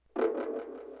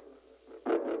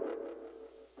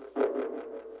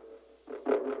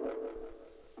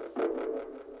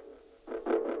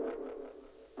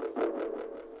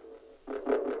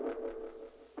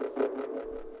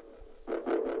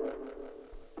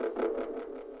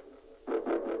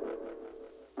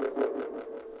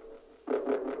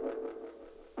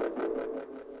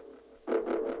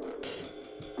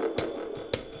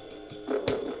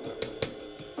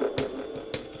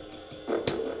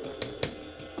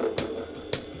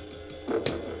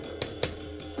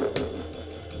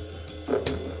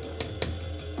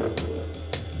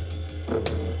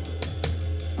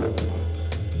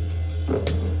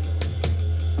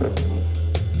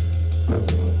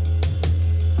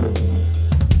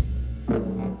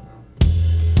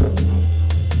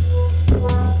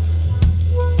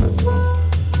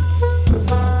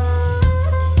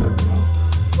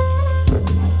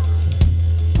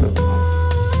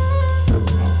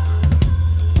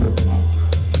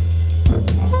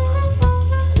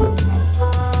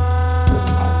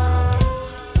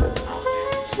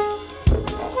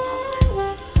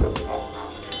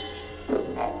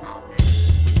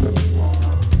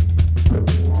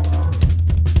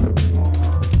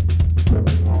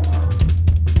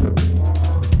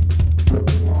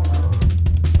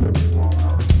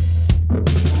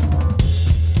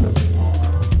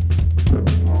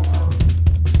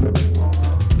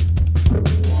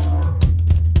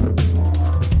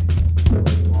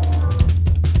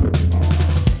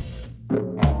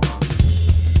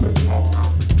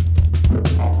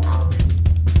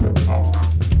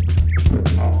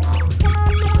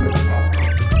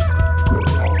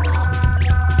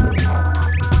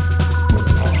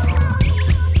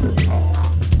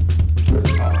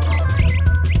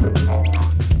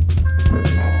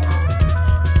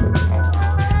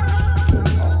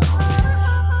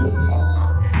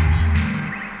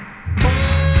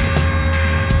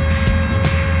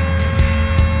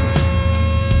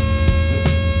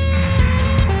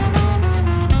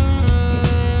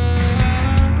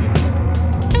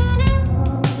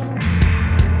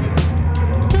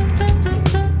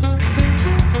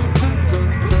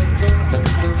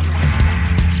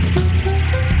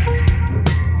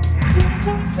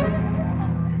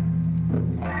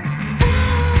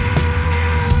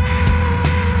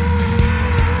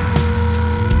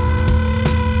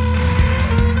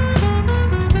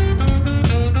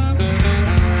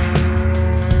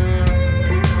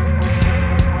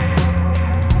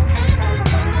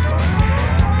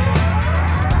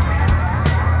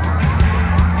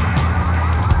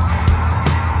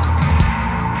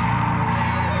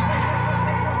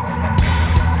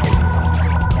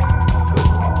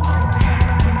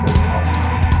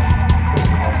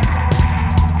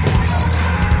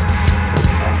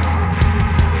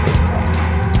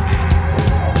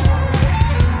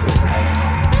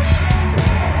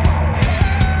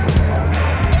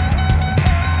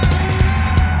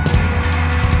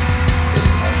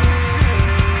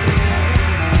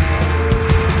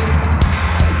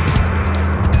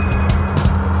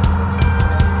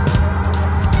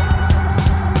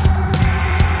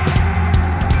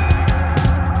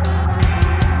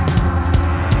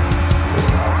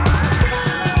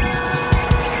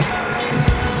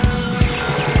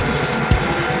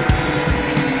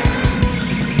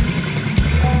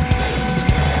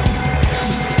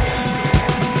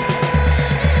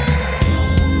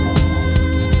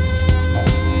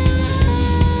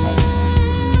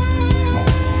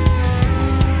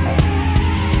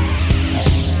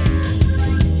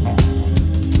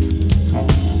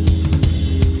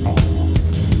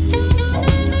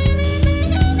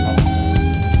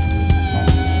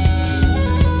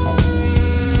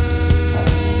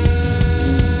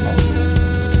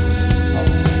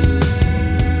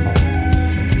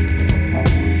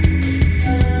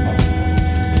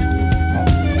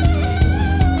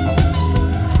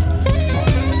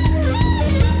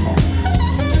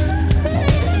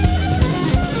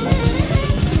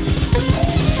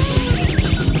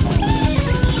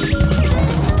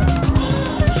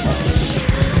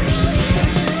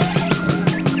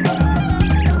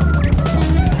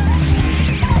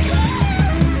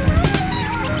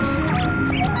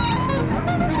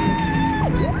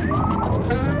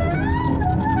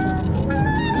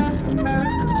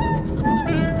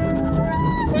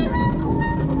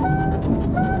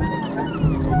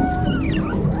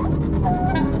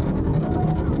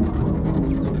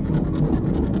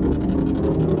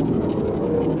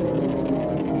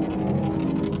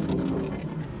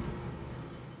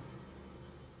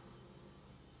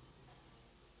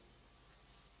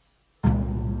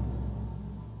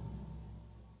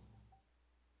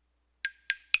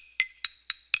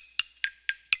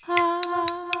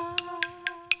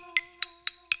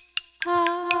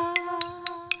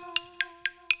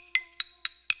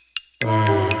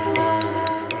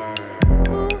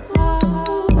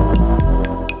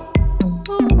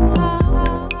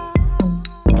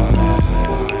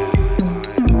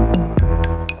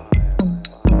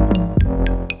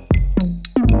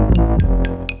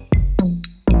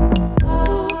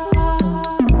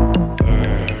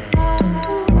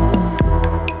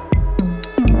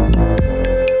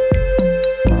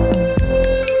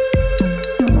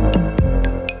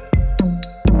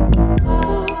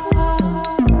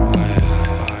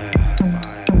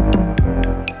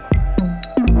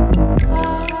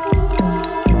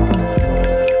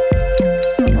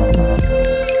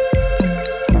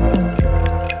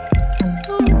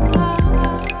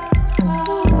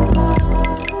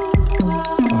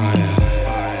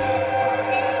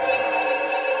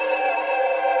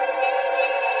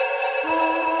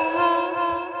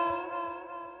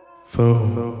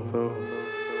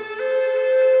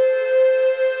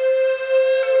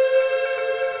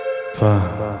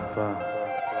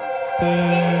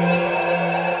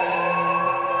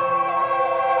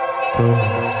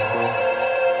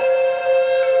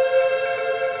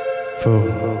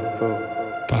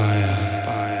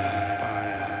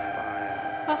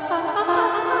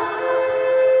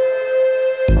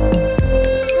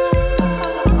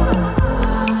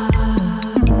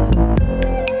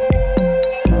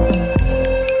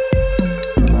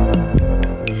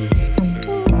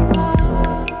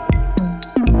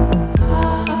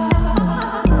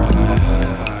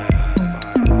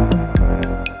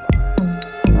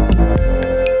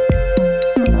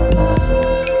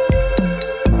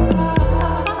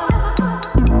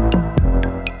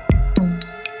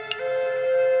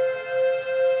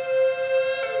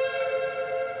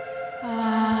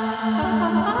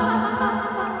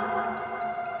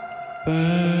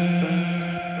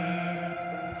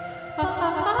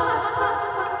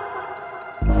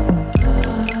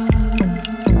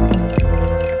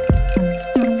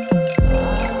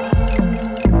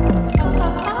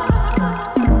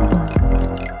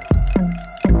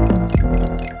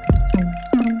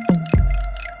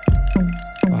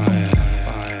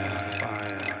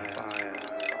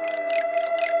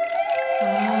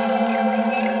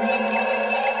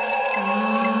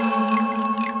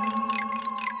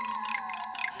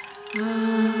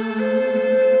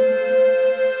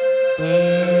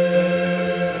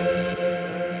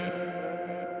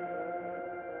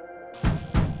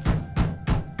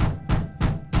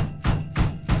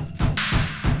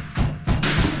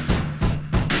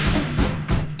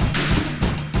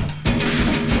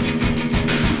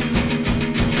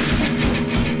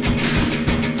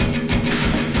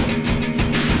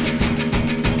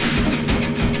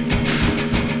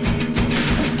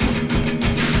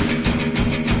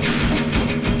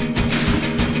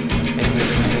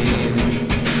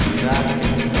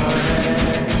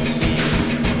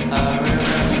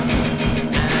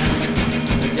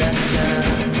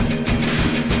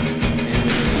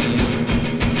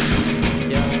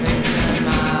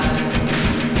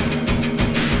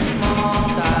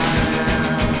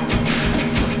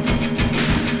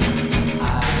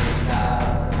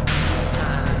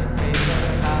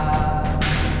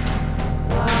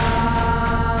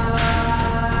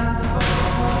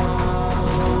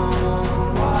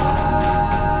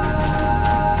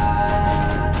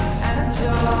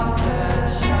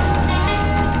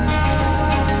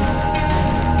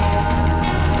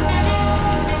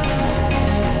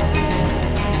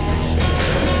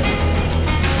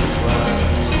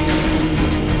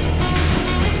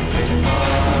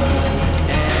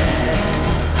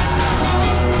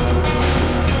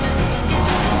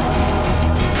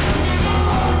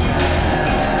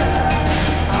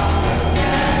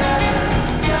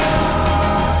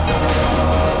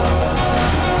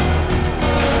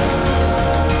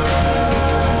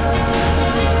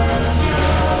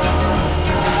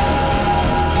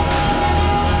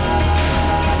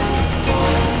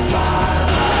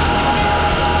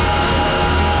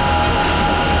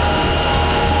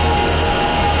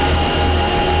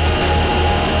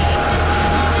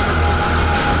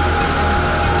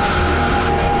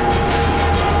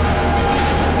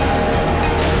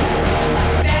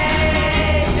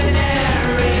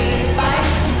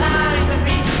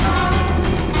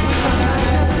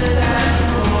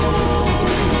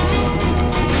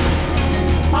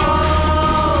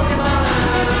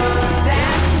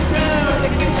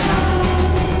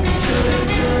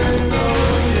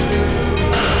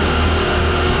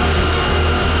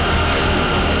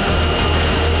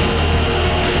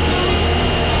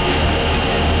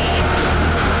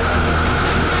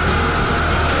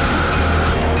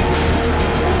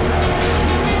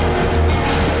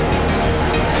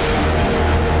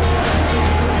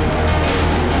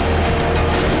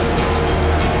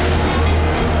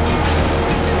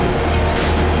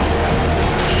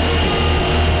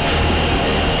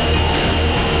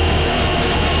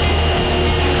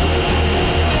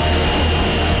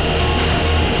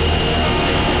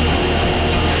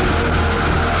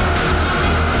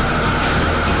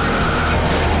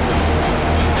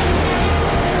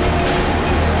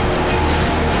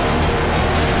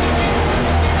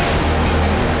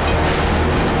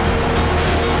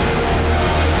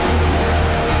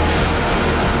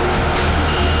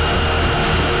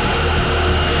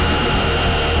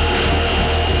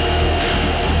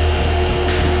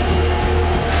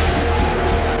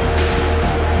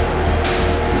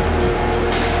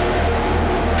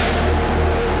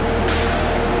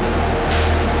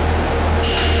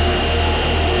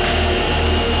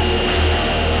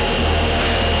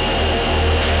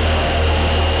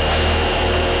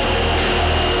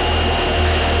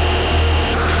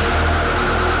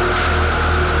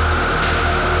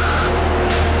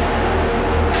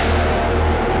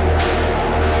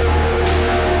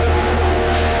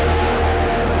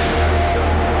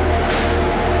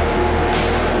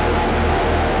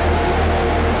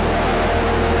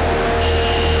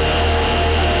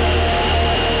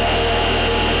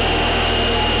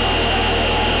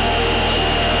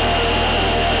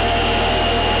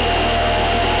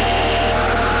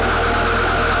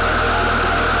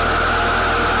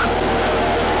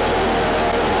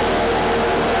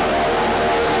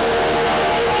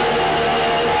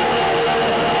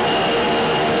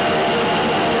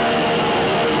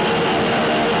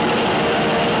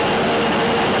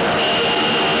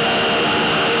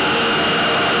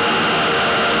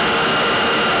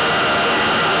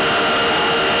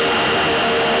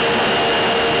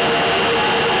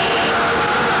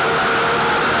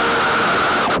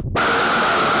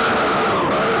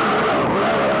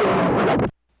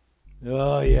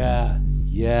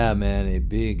Yeah, man, a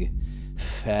big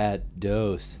fat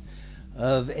dose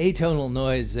of atonal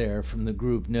noise there from the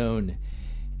group known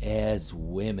as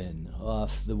Women.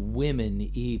 Off the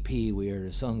Women EP, we heard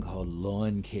a song called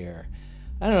Lawn Care.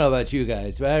 I don't know about you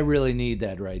guys, but I really need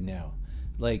that right now.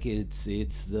 Like, it's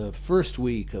the first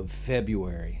week of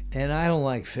February, and I don't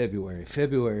like February.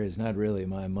 February is not really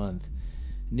my month.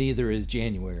 Neither is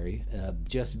January.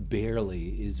 Just barely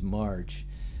is March.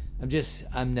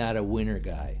 I'm not a winter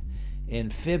guy.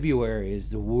 And February is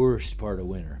the worst part of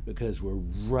winter because we're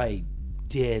right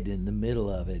dead in the middle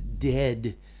of it.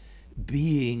 Dead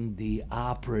being the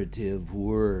operative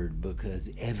word because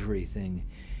everything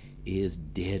is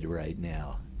dead right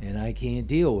now. And I can't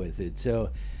deal with it. So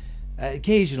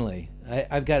occasionally,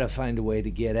 I've got to find a way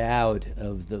to get out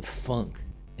of the funk.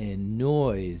 And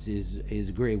noise is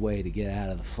a great way to get out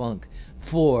of the funk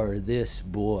for this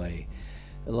boy.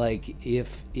 Like,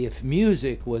 if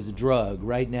music was a drug,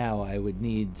 right now I would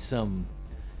need some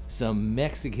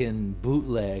Mexican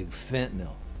bootleg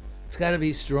fentanyl. It's got to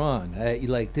be strong.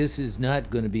 This is not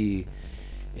going to be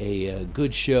a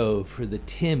good show for the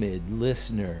timid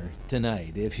listener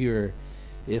tonight.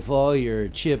 If all your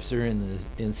chips are in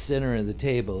the center of the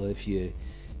table, if you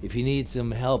need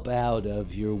some help out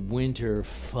of your winter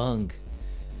funk,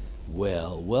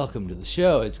 well, welcome to the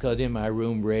show. It's called In My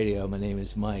Room Radio. My name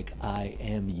is Mike. I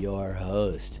am your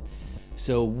host.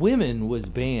 So Women was a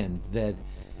band that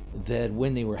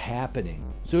when they were happening,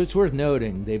 so it's worth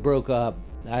noting, they broke up,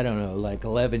 I don't know, like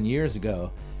 11 years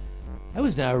ago. I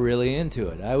was not really into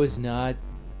it. I was not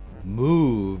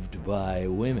moved by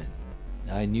Women.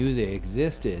 I knew they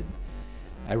existed.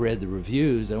 I read the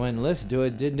reviews. I went and listened to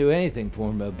it. Didn't do anything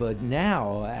for me. But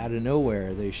now, out of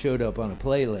nowhere, they showed up on a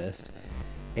playlist.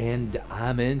 And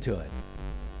I'm into it.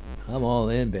 I'm all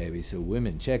in, baby. So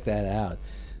Women, check that out.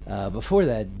 Before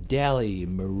that, Dali,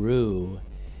 Maru.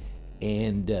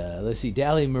 And let's see,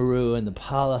 Dali, Maru and the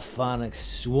Polyphonic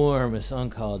Swarm, a song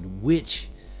called Wisent.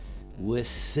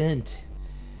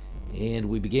 And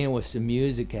we began with some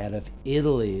music out of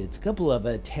Italy. It's a couple of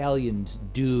Italian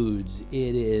dudes.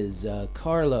 It is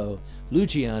Carlo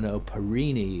Luciano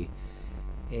Parini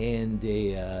and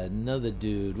another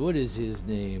dude. What is his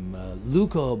name?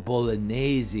 Luca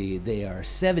Bolognese. They are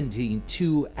 17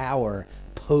 2-hour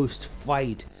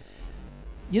post-fight.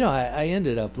 You know, I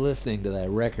ended up listening to that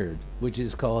record, which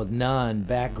is called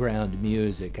Non-Background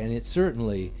Music, and it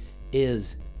certainly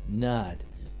is not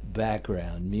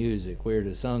background music. We heard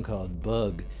a song called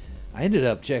Bug. I ended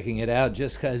up checking it out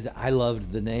just because I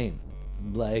loved the name.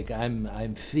 Like,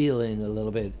 I'm feeling a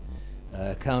little bit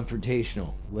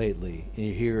confrontational lately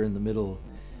here in the middle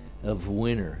of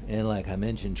winter, and like I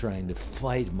mentioned, trying to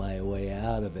fight my way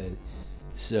out of it.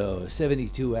 So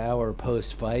 72-hour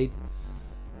post-fight,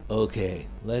 okay,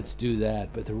 let's do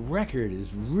that. But the record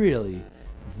is really,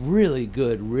 really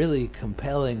good, really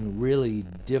compelling, really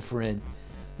different.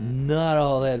 Not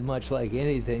all that much like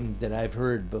anything that I've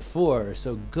heard before.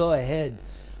 So go ahead,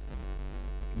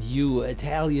 you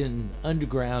Italian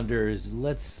undergrounders,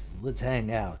 let's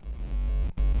hang out.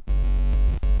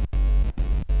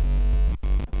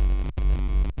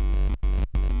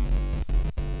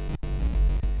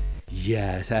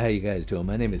 Yes, how you guys doing?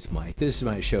 My name is Mike. This is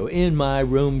my show, In My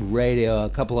Room Radio, a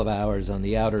couple of hours on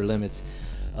the outer limits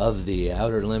of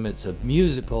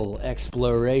musical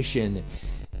exploration.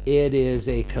 It is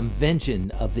a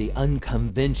convention of the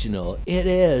unconventional. It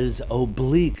is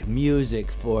oblique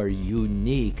music for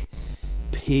unique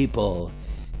people,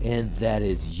 and that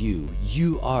is you.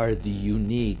 You are the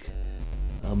unique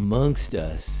amongst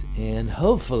us, and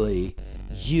hopefully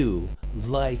you,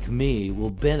 like me,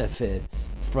 will benefit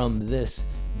from this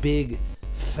big,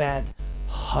 fat,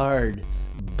 hard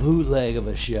bootleg of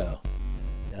a show.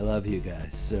 I love you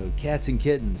guys. So, cats and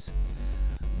kittens,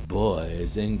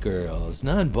 boys and girls,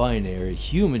 non-binary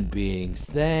human beings,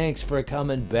 thanks for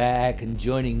coming back and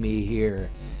joining me here,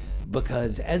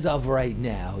 because as of right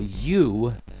now,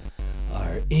 you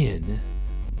are in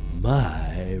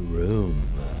my room.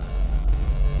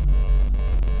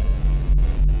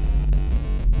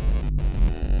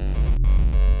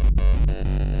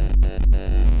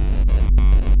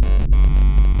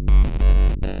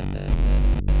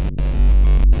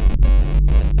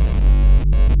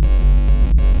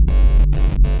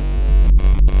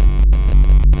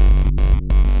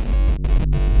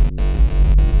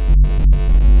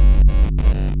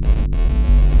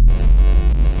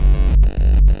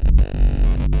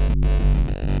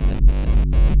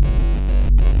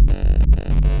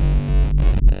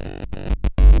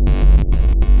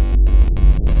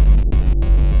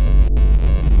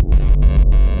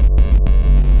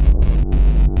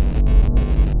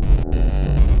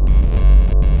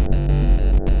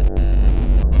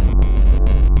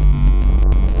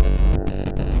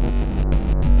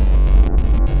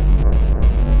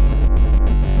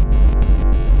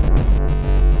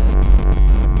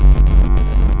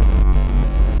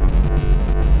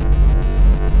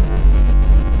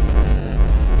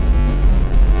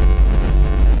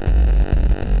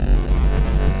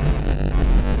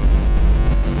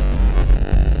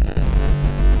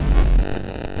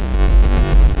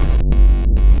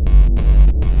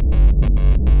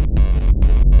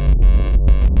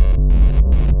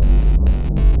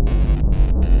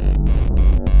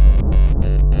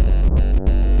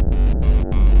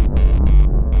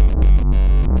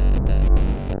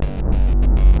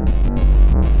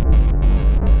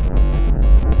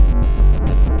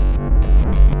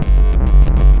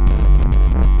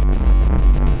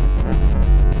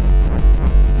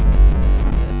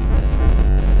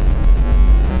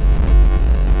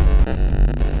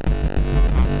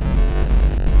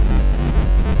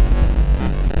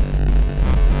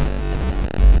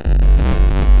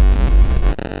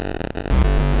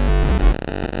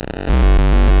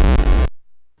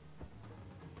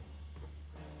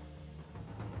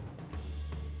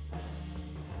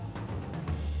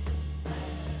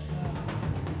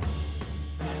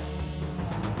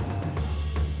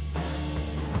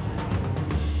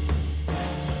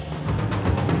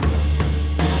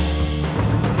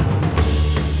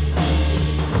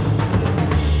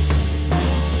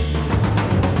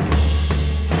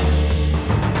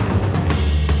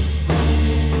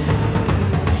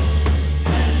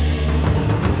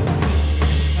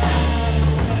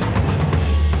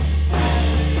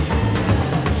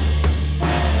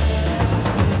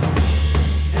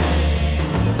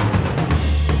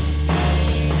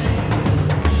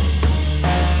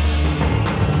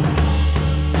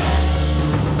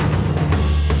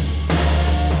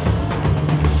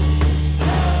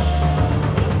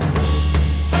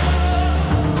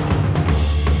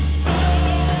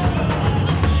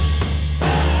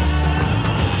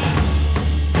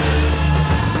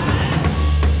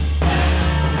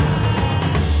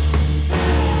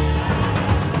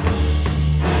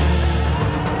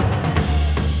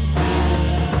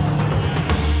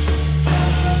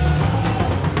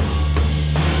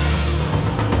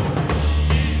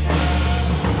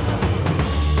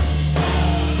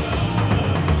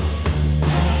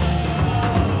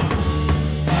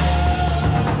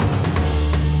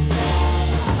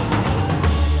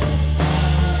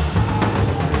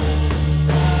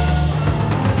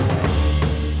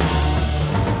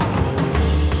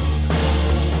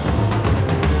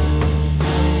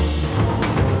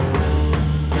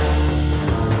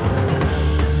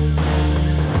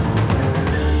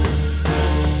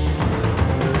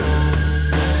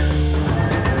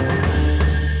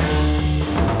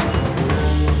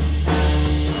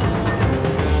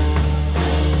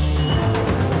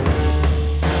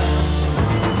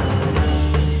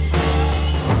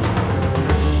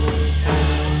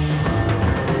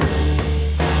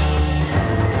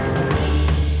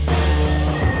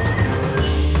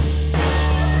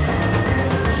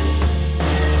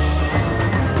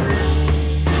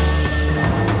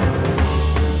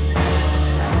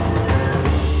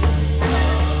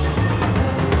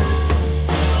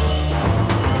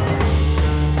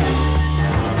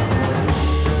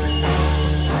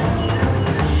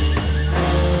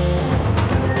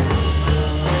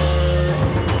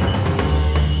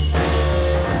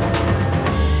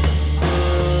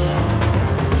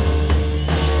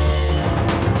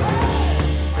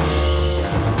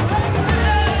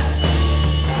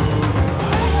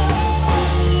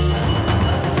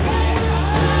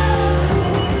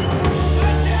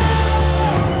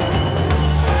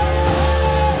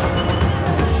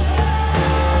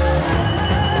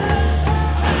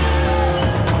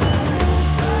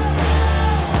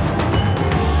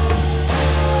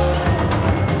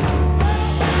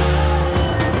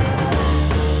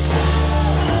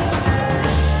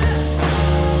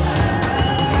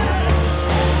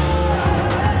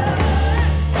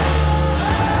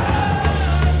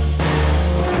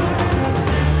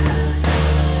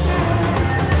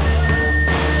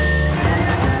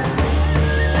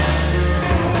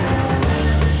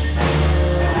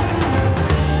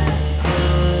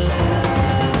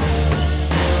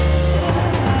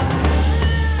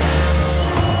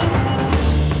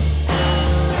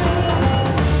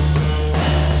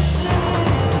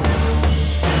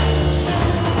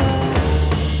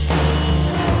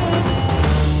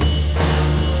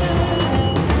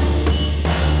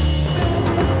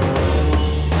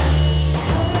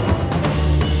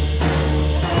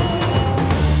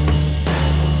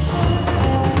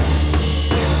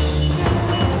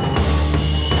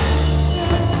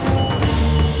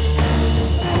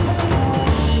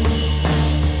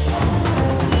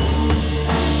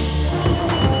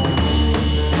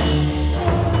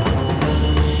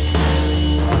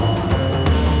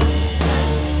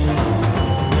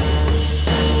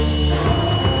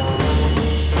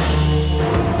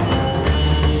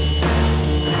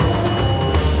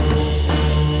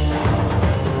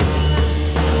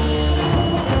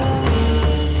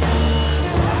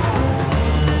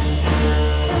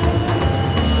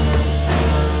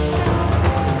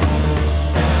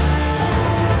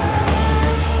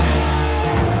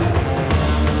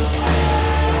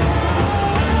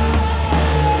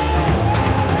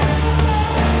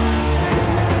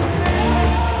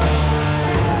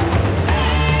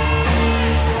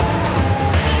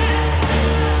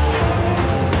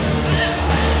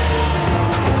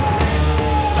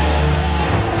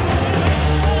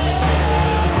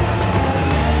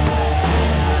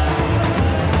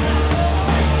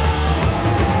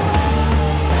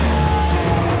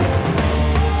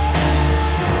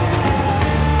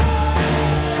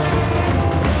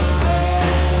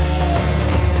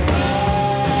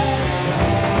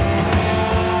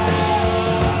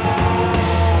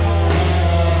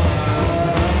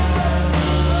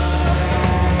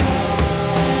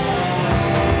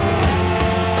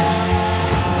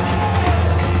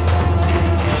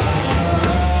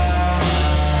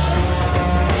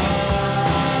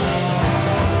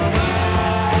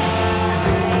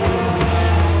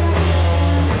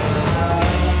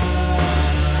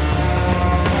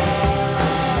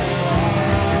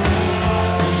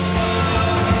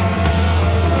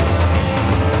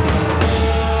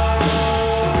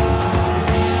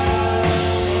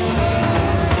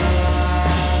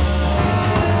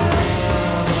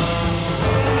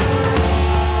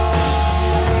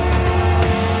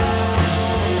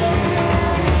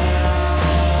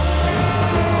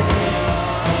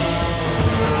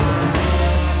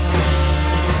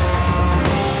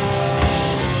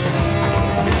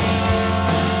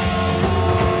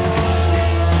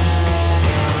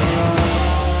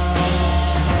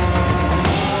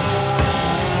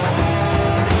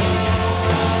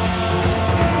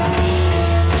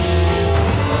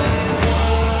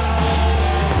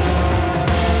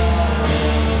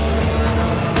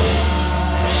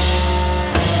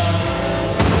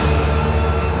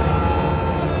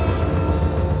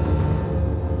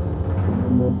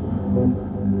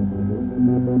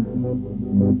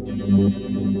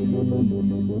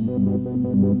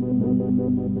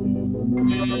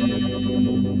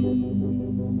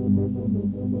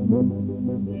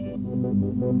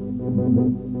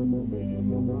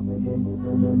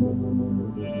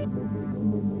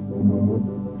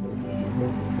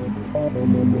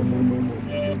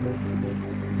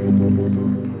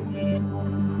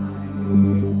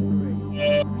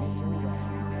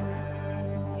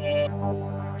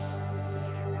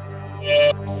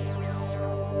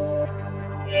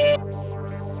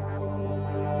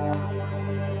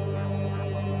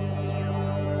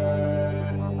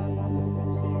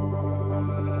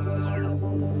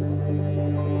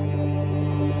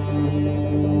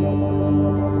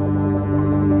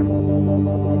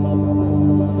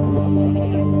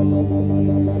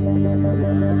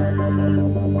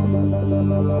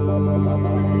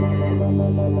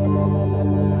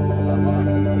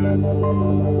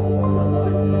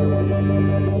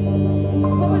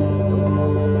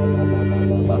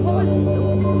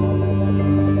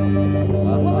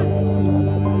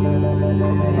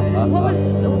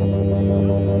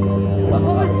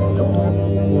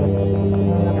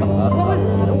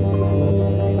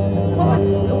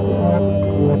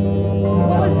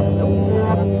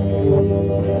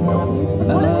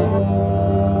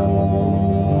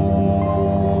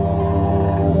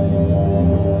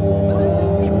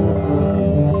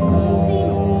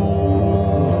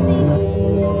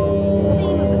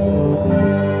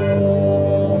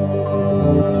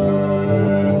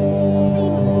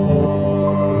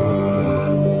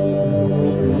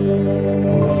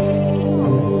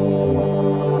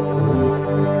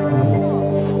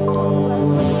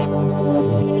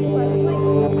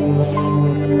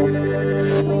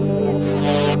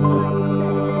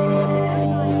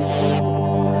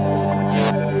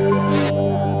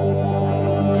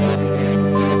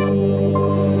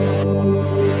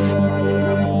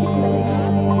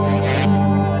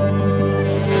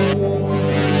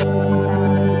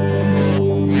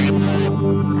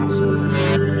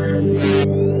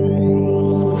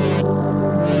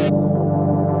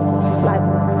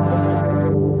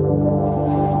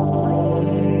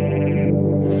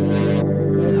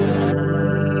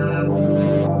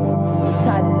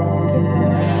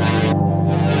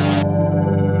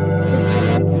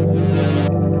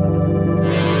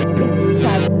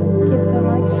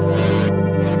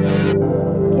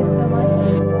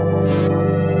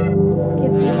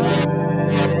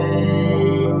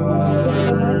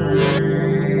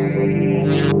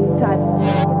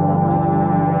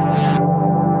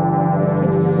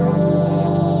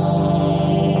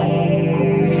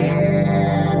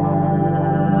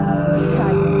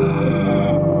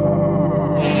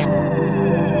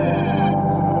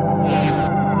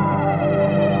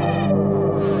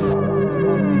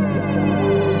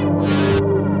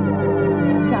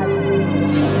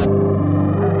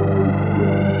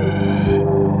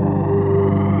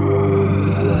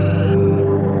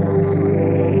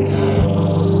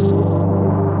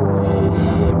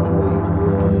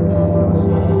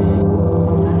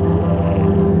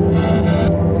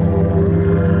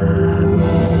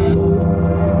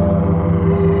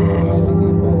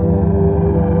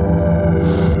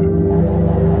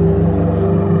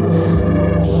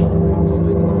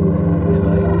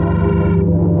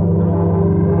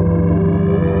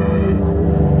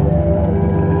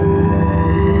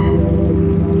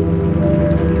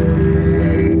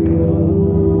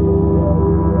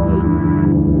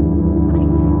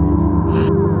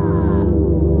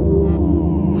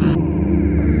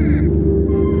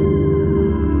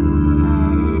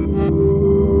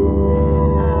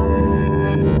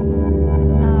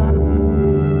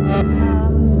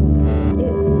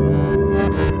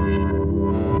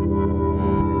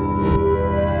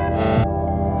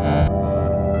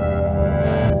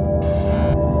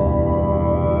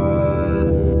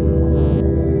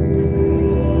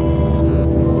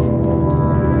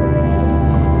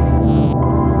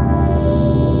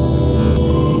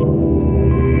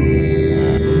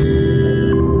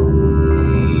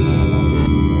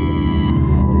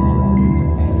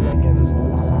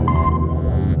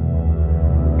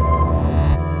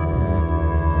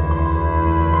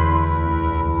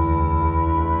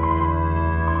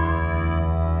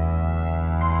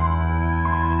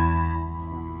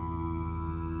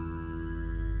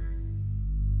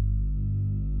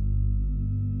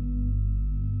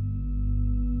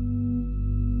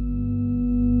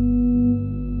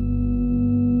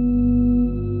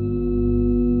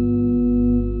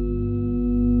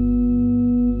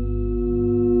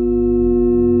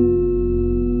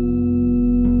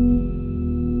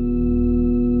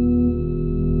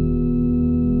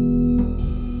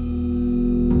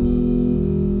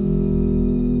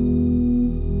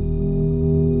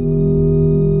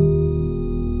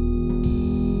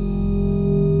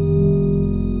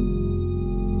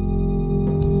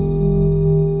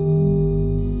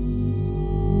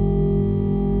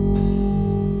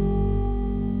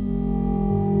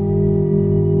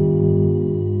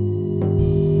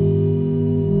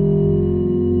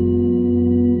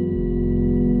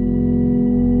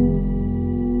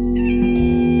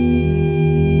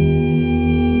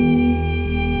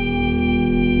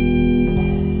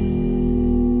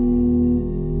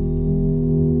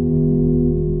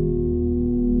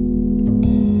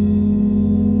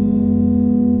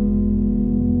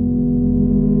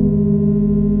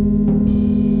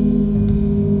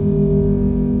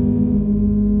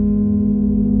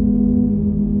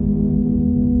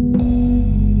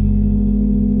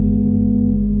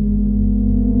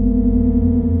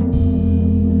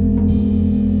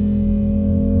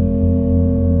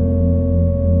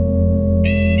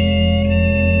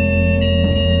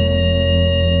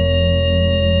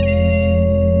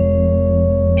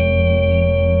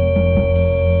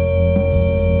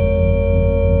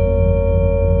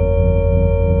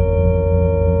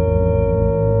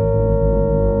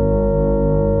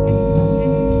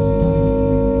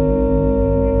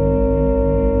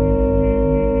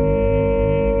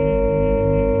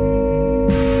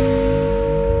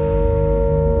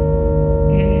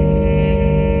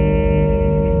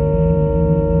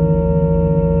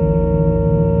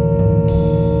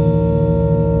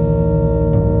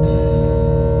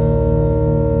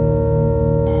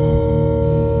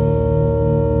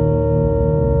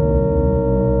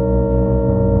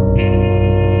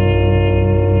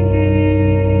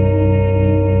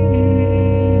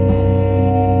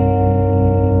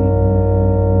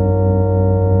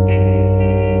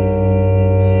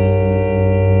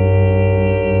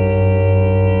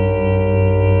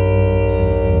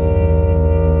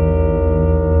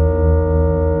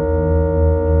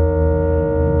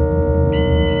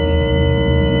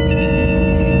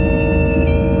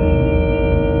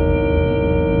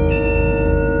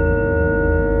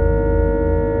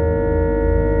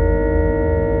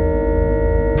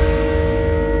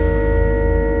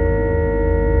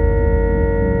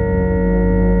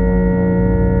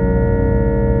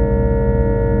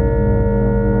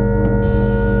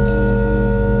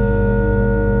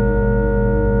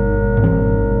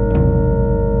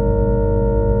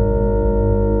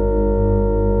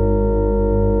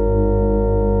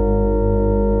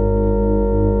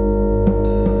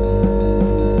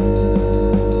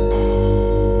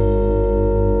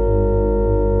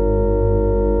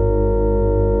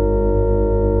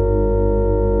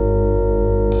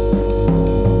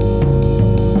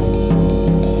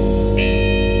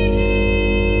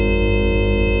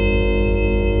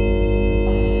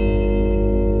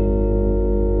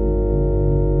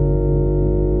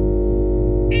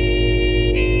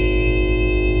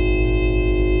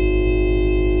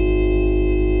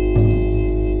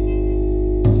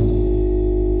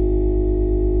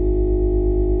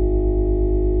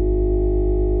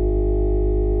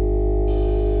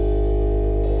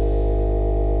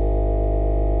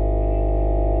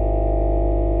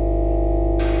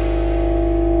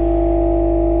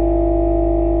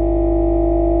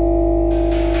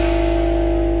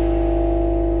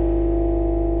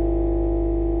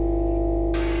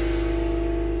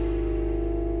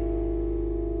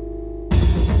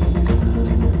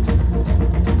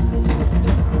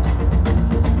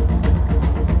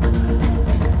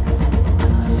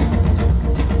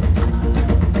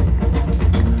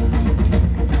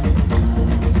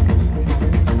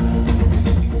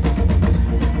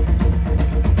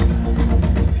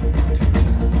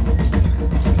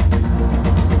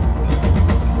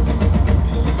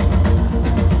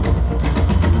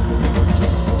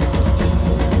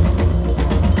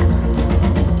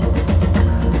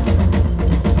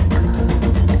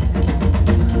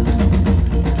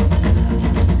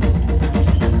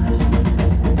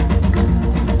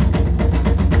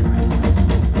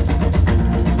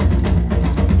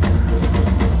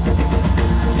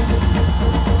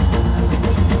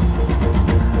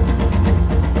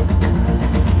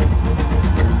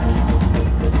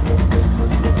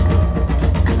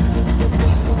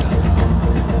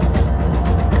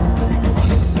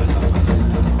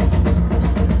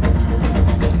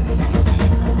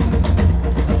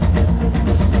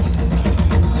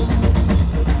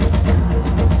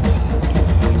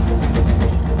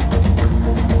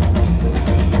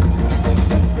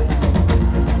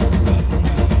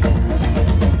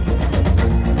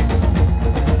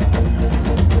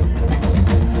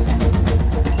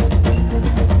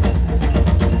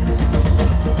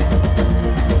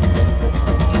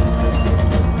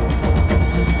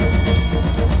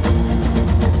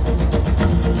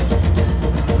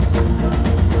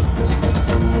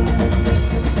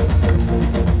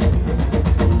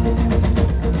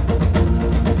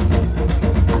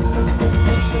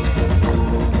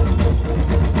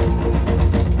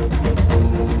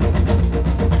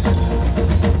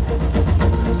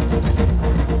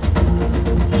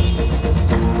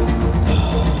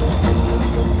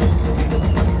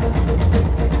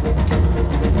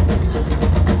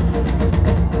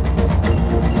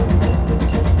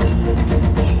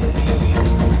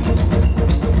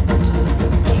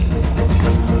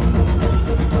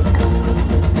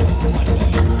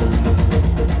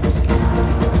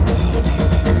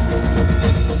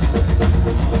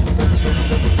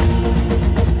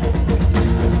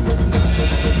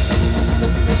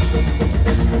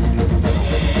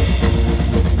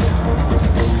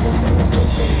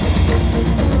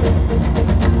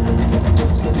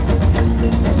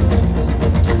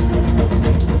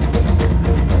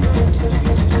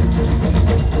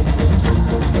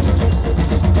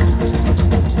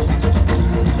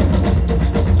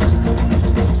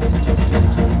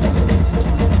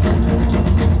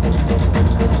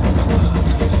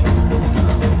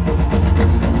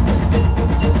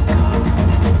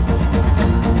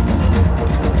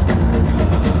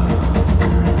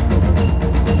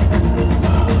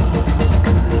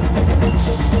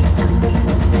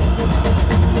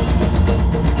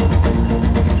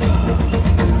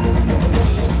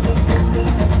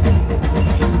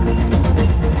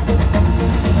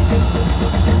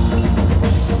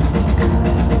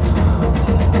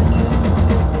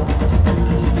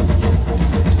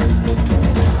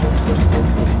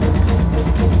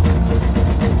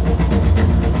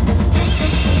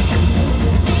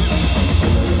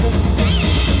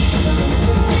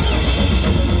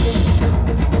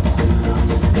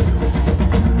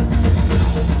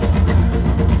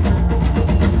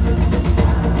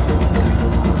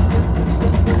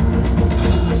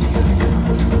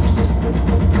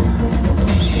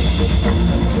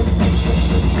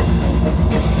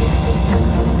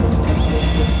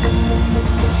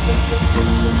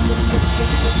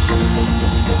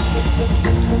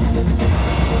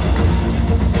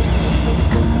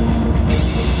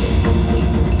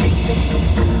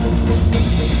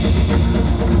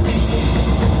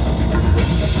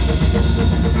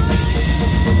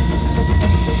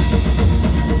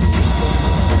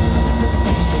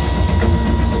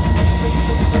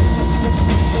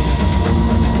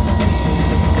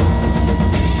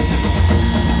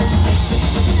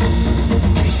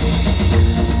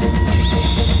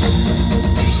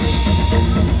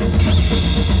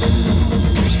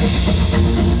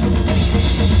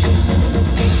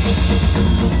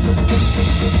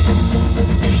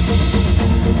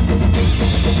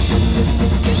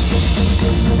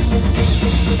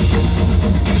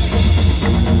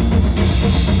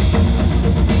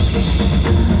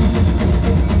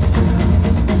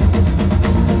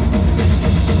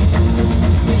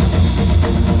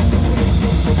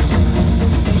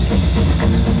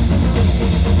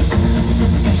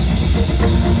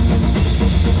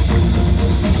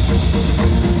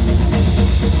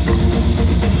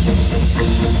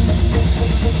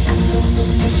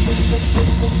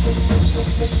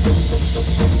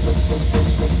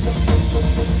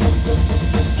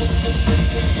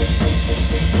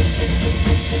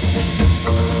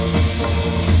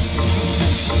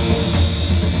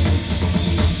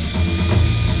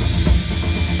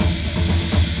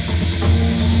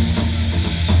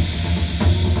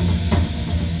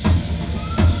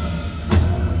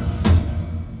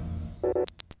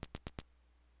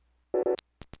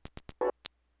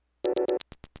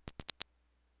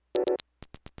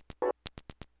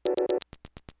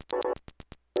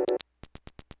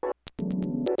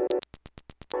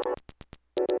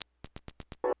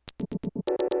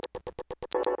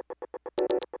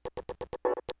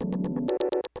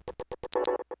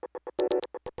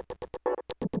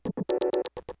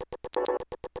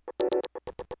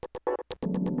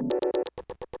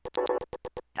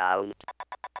 Count.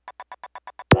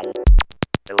 1,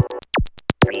 2,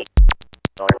 3,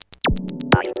 4,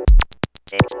 5,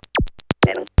 6,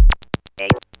 7,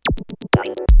 8,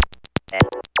 9, 10,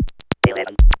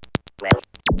 11, 12,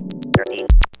 13,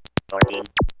 14,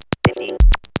 15,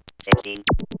 16,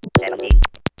 17,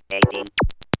 18,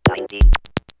 19,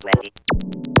 20,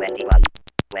 21,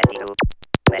 22,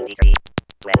 23,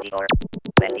 24,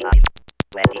 25,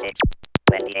 26,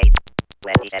 28,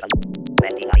 27,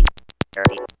 29,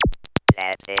 30.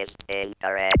 That is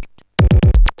incorrect.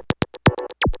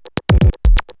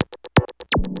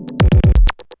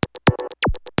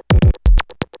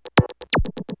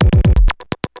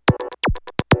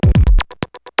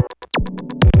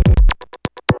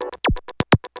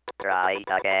 Try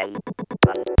again.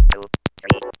 1, 2,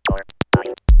 3, 4, 5,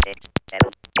 6, 7,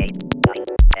 8, 9,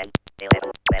 10,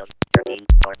 11, 12, 13,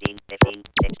 14, 15,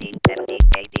 16, 17,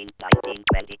 18, 19,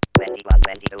 20, 21,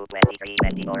 22, 23,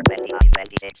 24, 25,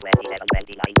 26, 27,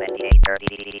 29, 28, 30.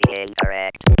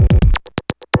 Incorrect.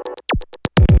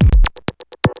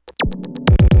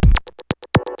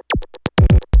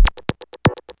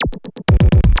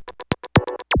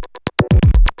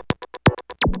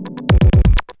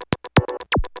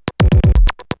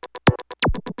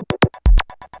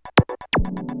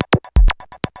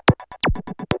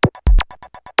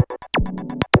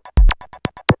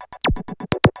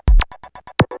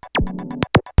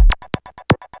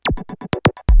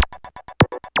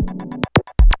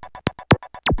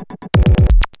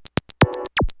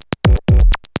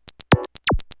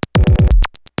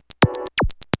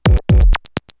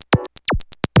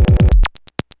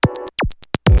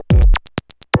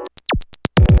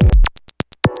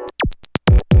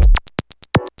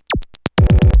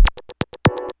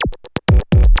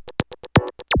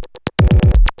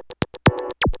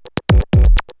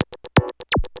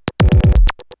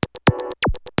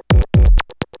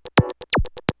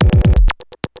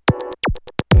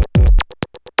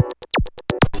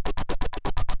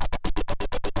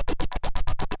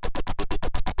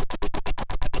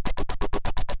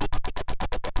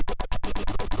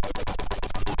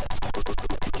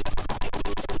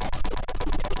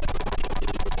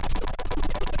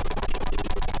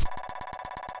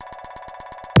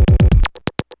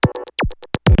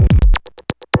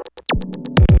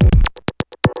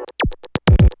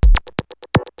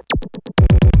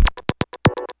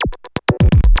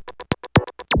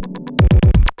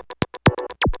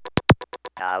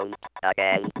 Count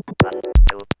again. 1,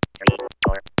 2, 3,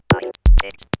 4, 5,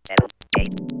 6, 7,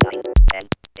 8, 9, 10,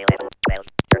 11, 12,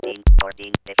 13,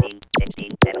 14, 15, 16,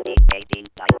 17, 18,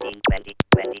 19, 20,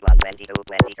 21, 22,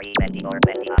 23, 24,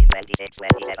 25, 26,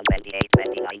 27, 28,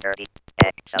 29, 30.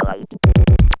 Excellent.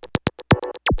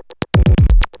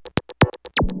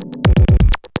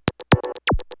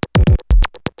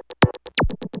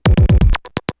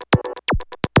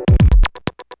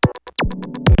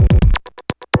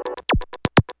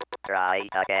 Try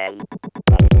again.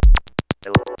 1,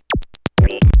 2,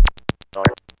 3, 4,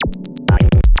 5,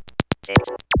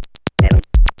 6, 7,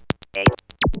 8,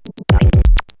 9,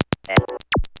 10,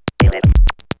 11,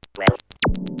 12,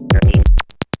 13,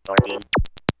 14,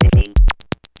 15,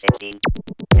 16,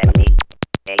 17,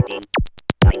 18,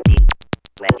 19,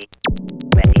 20,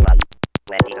 21,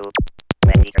 22,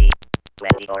 23,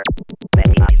 24,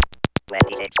 25,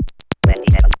 26,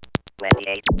 27,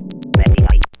 28,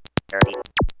 29, 30.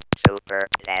 Super,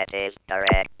 that is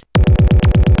correct.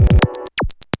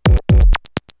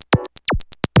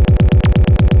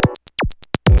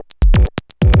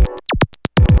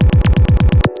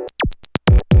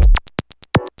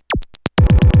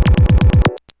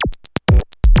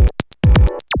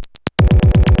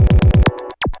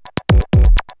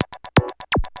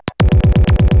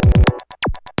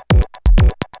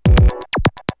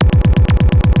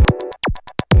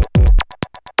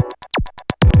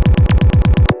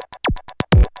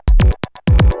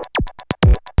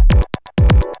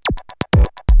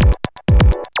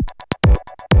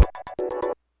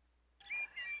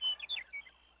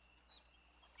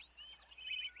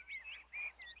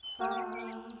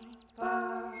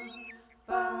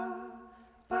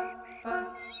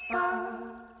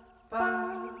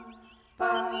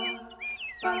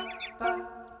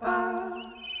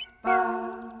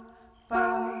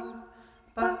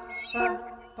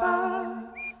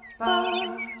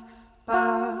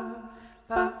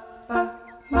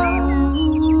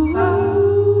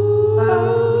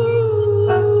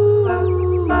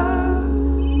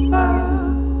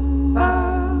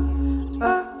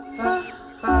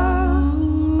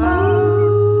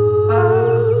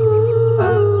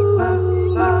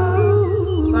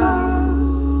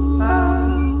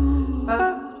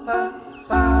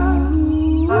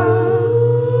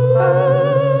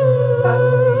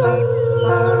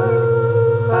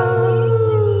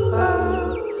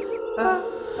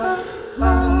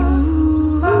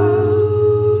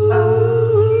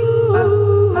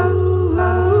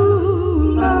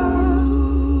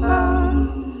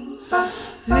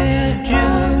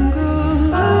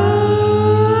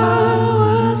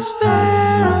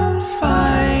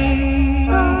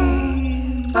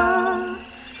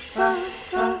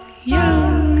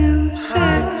 young and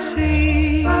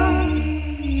sexy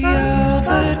all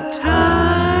the time.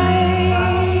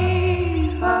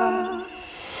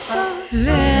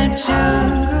 Their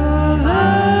jungle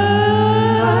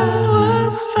love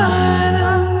was fine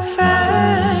and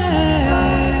fair.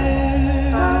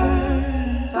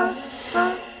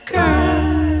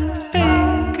 Curling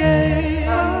fingers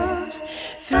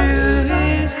through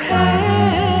his hair,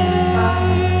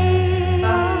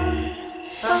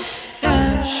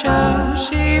 and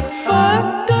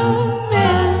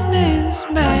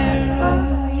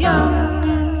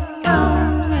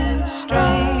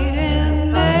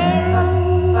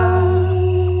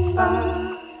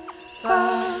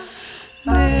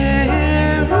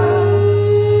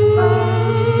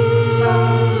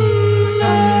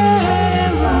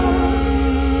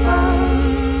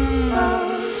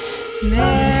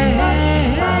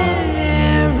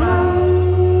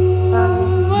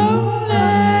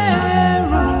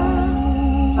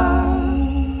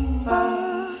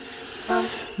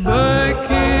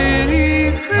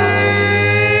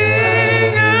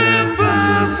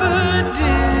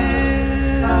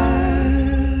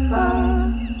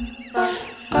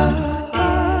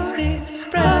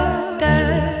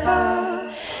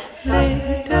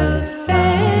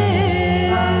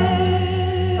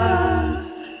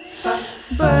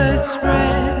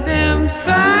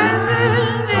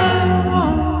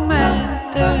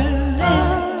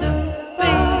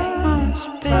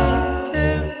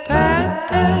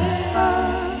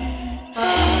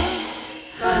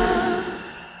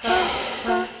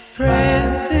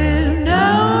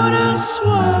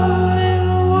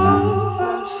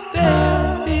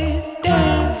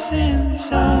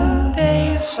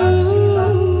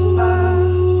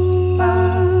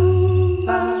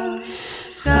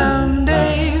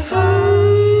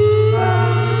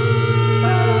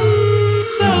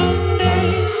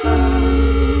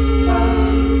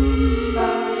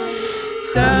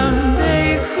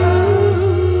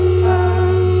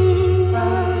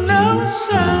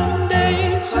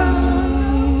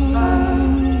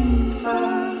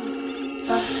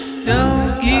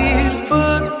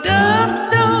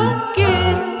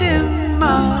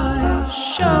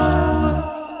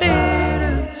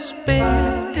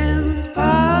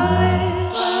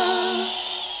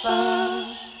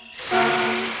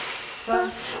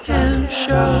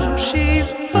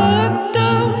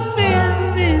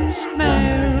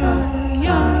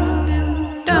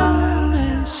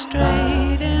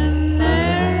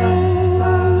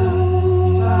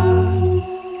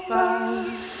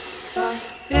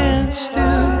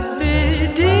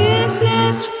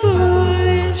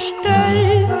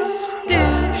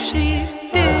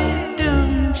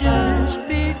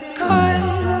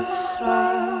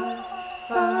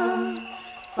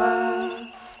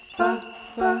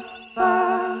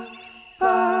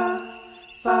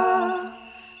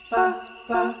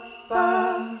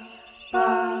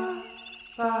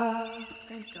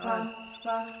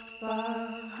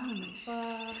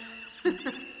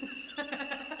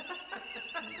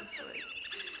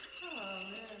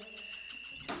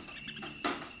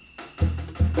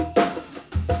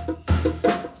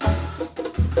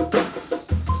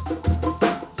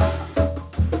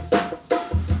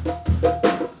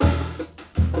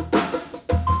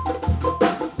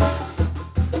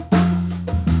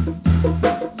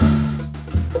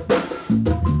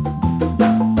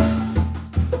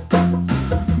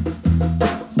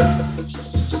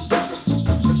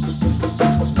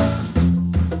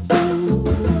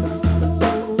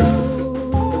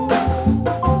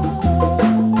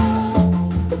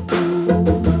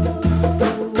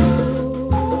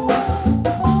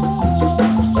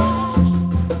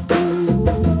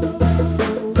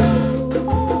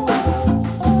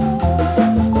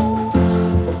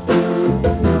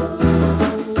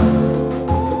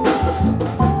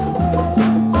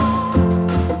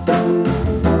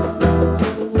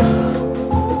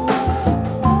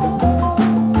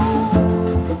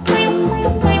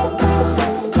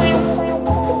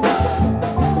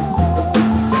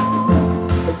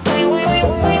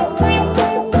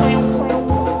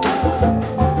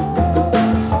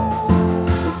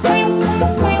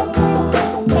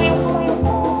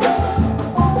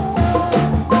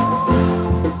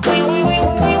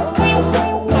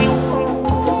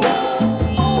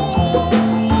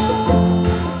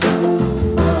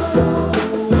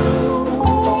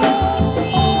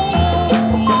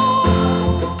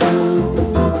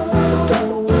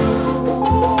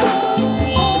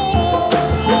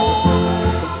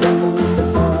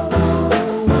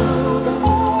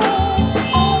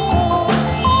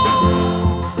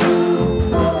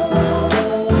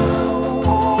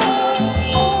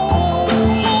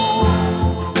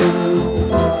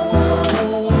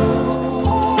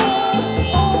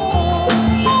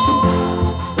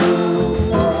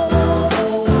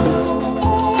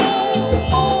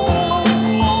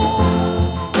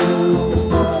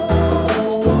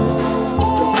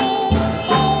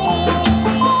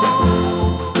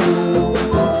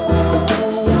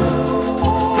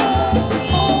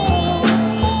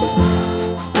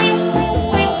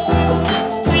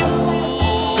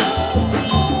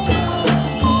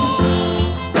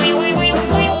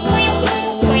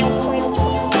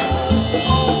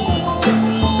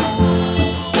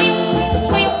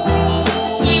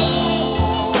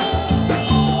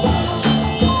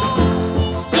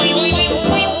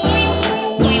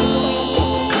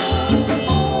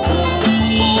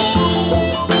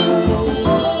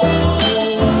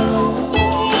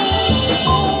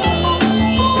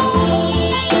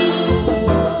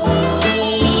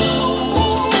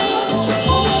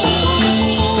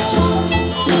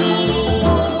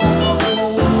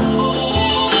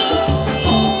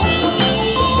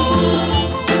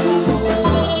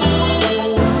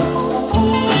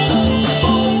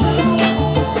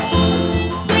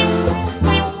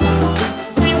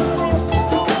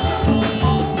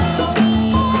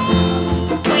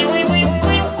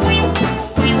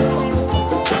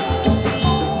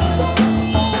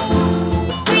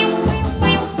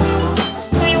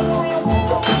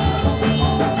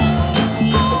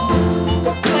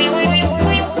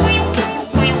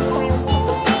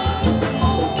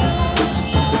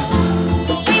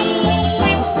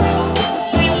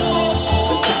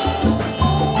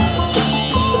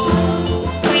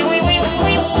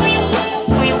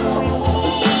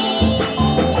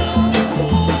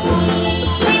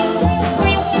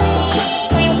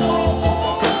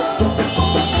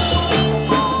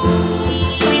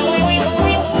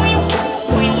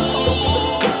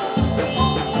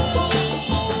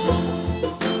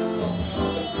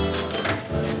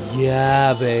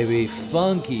Yeah, baby.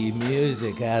 Funky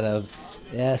music out of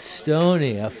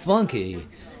Estonia. Funky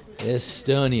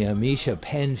Estonia. Misha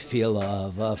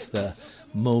Panfilov off the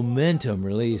Momentum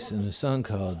release in a song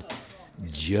called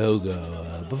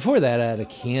Jogo. Before that, out of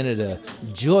Canada,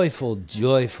 Joyful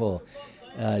duo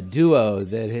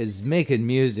that is making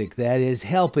music that is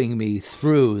helping me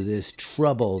through this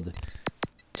troubled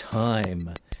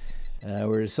time.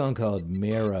 We're a song called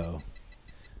Maru.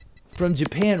 From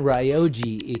Japan,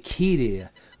 Ryoji Ikeda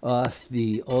off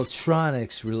the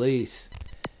Ultronics release,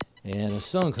 and a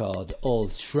song called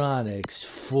Ultronics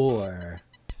 4.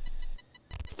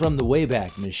 From the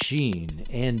Wayback Machine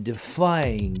and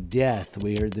Defying Death,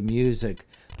 we heard the music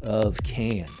of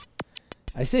Can.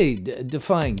 I say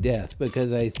Defying Death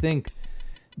because I think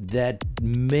that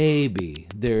maybe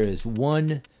there is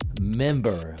one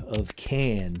member of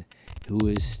Can who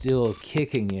is still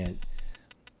kicking it,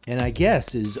 and I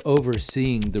guess is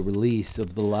overseeing the release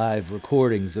of the live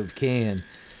recordings of Can.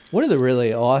 One of the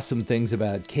really awesome things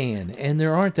about Can, and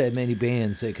there aren't that many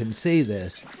bands that can say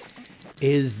this,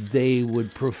 is they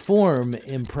would perform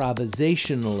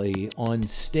improvisationally on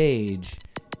stage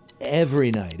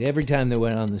every night. Every time they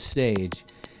went on the stage,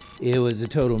 it was a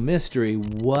total mystery.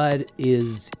 What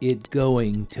is it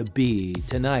going to be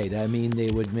tonight? I mean,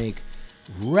 they would make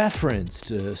reference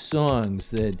to songs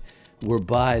that were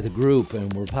by the group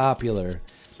and were popular,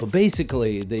 but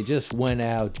basically they just went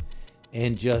out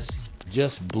and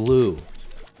just blew,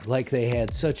 like they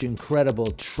had such incredible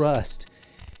trust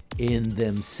in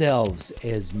themselves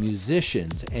as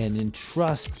musicians and in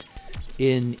trust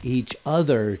in each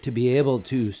other to be able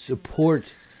to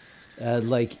support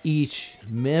like each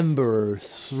member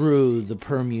through the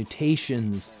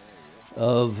permutations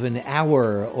of an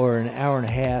hour or an hour and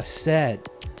a half set.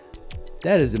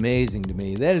 That is amazing to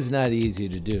me. That is not easy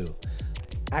to do.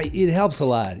 It helps a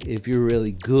lot if you're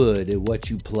really good at what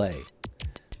you play.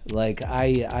 Like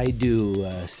I do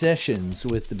sessions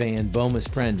with the band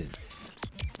Bomis-Prendon.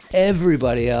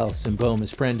 Everybody else in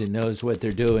Bomis-Prendon knows what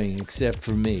they're doing except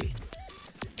for me.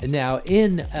 And now,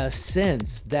 in a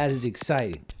sense, that is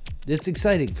exciting. It's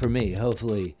exciting for me.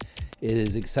 Hopefully, it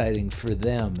is exciting for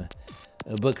them.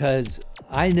 Because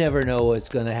I never know what's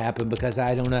going to happen because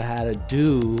I don't know how to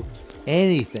do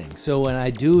anything. So when I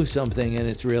do something and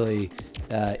it's really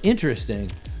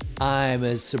interesting, I'm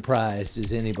as surprised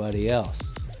as anybody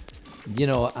else. You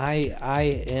know,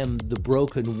 I am the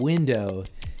broken window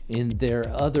in their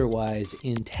otherwise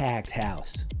intact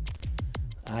house.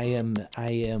 I am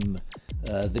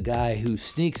the guy who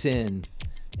sneaks in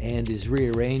and is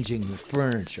rearranging the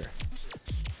furniture.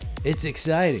 It's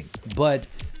exciting, but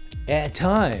at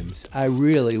times I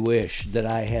really wish that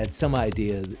I had some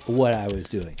idea what I was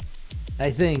doing. I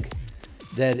think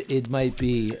that it might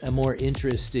be a more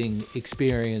interesting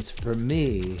experience for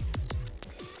me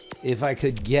if I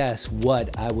could guess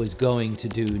what I was going to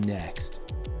do next.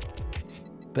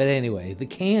 But anyway, the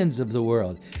Cans of the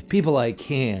world, people like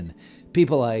Can,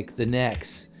 people like the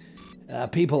Necks,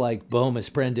 people like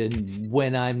Bomis-Prendon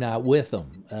when I'm not with them,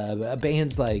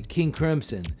 bands like King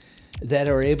Crimson that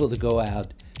are able to go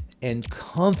out and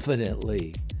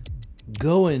confidently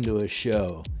go into a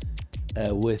show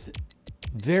with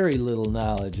very little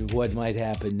knowledge of what might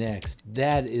happen next.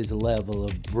 That is a level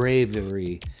of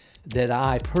bravery that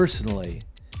I personally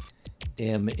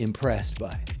am impressed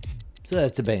by. So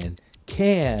that's a band.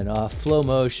 Can off Flow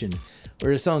Motion,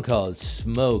 or a song called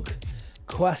Smoke.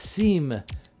 Qasim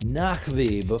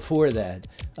Naqvi before that,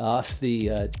 off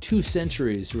the 2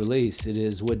 Centuries release. It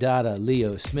is Wadada,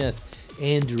 Leo Smith,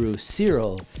 Andrew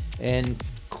Cyrille, and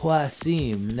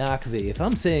Qasim Naqvi. If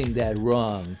I'm saying that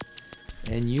wrong,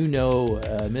 and you know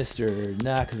Mr.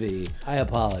 Naqvi, I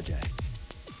apologize.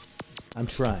 I'm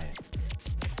trying.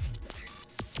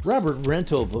 Robert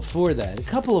Rental before that. A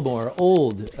couple of more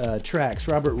old tracks.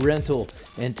 Robert Rental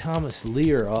and Thomas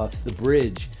Leer off The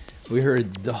Bridge. We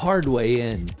heard The Hard Way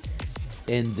In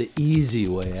and The Easy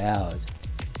Way Out.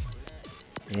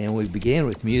 And we began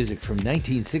with music from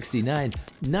 1969.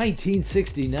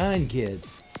 1969,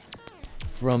 kids.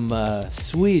 From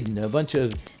Sweden, a bunch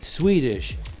of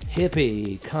Swedish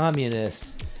hippie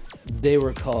communists. They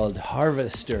were called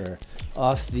Harvester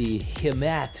off the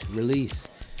Himat release.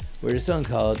 We're a song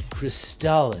called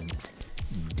Kristallen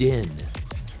Din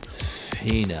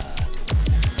Fina.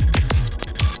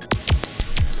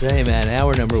 So hey man,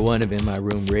 hour number 1 of In My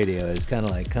Room Radio is kind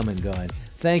of like come and going.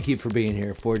 Thank you for being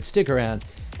here, Ford. Stick around.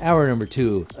 Hour number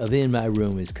 2 of In My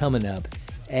Room is coming up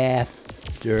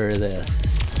after this.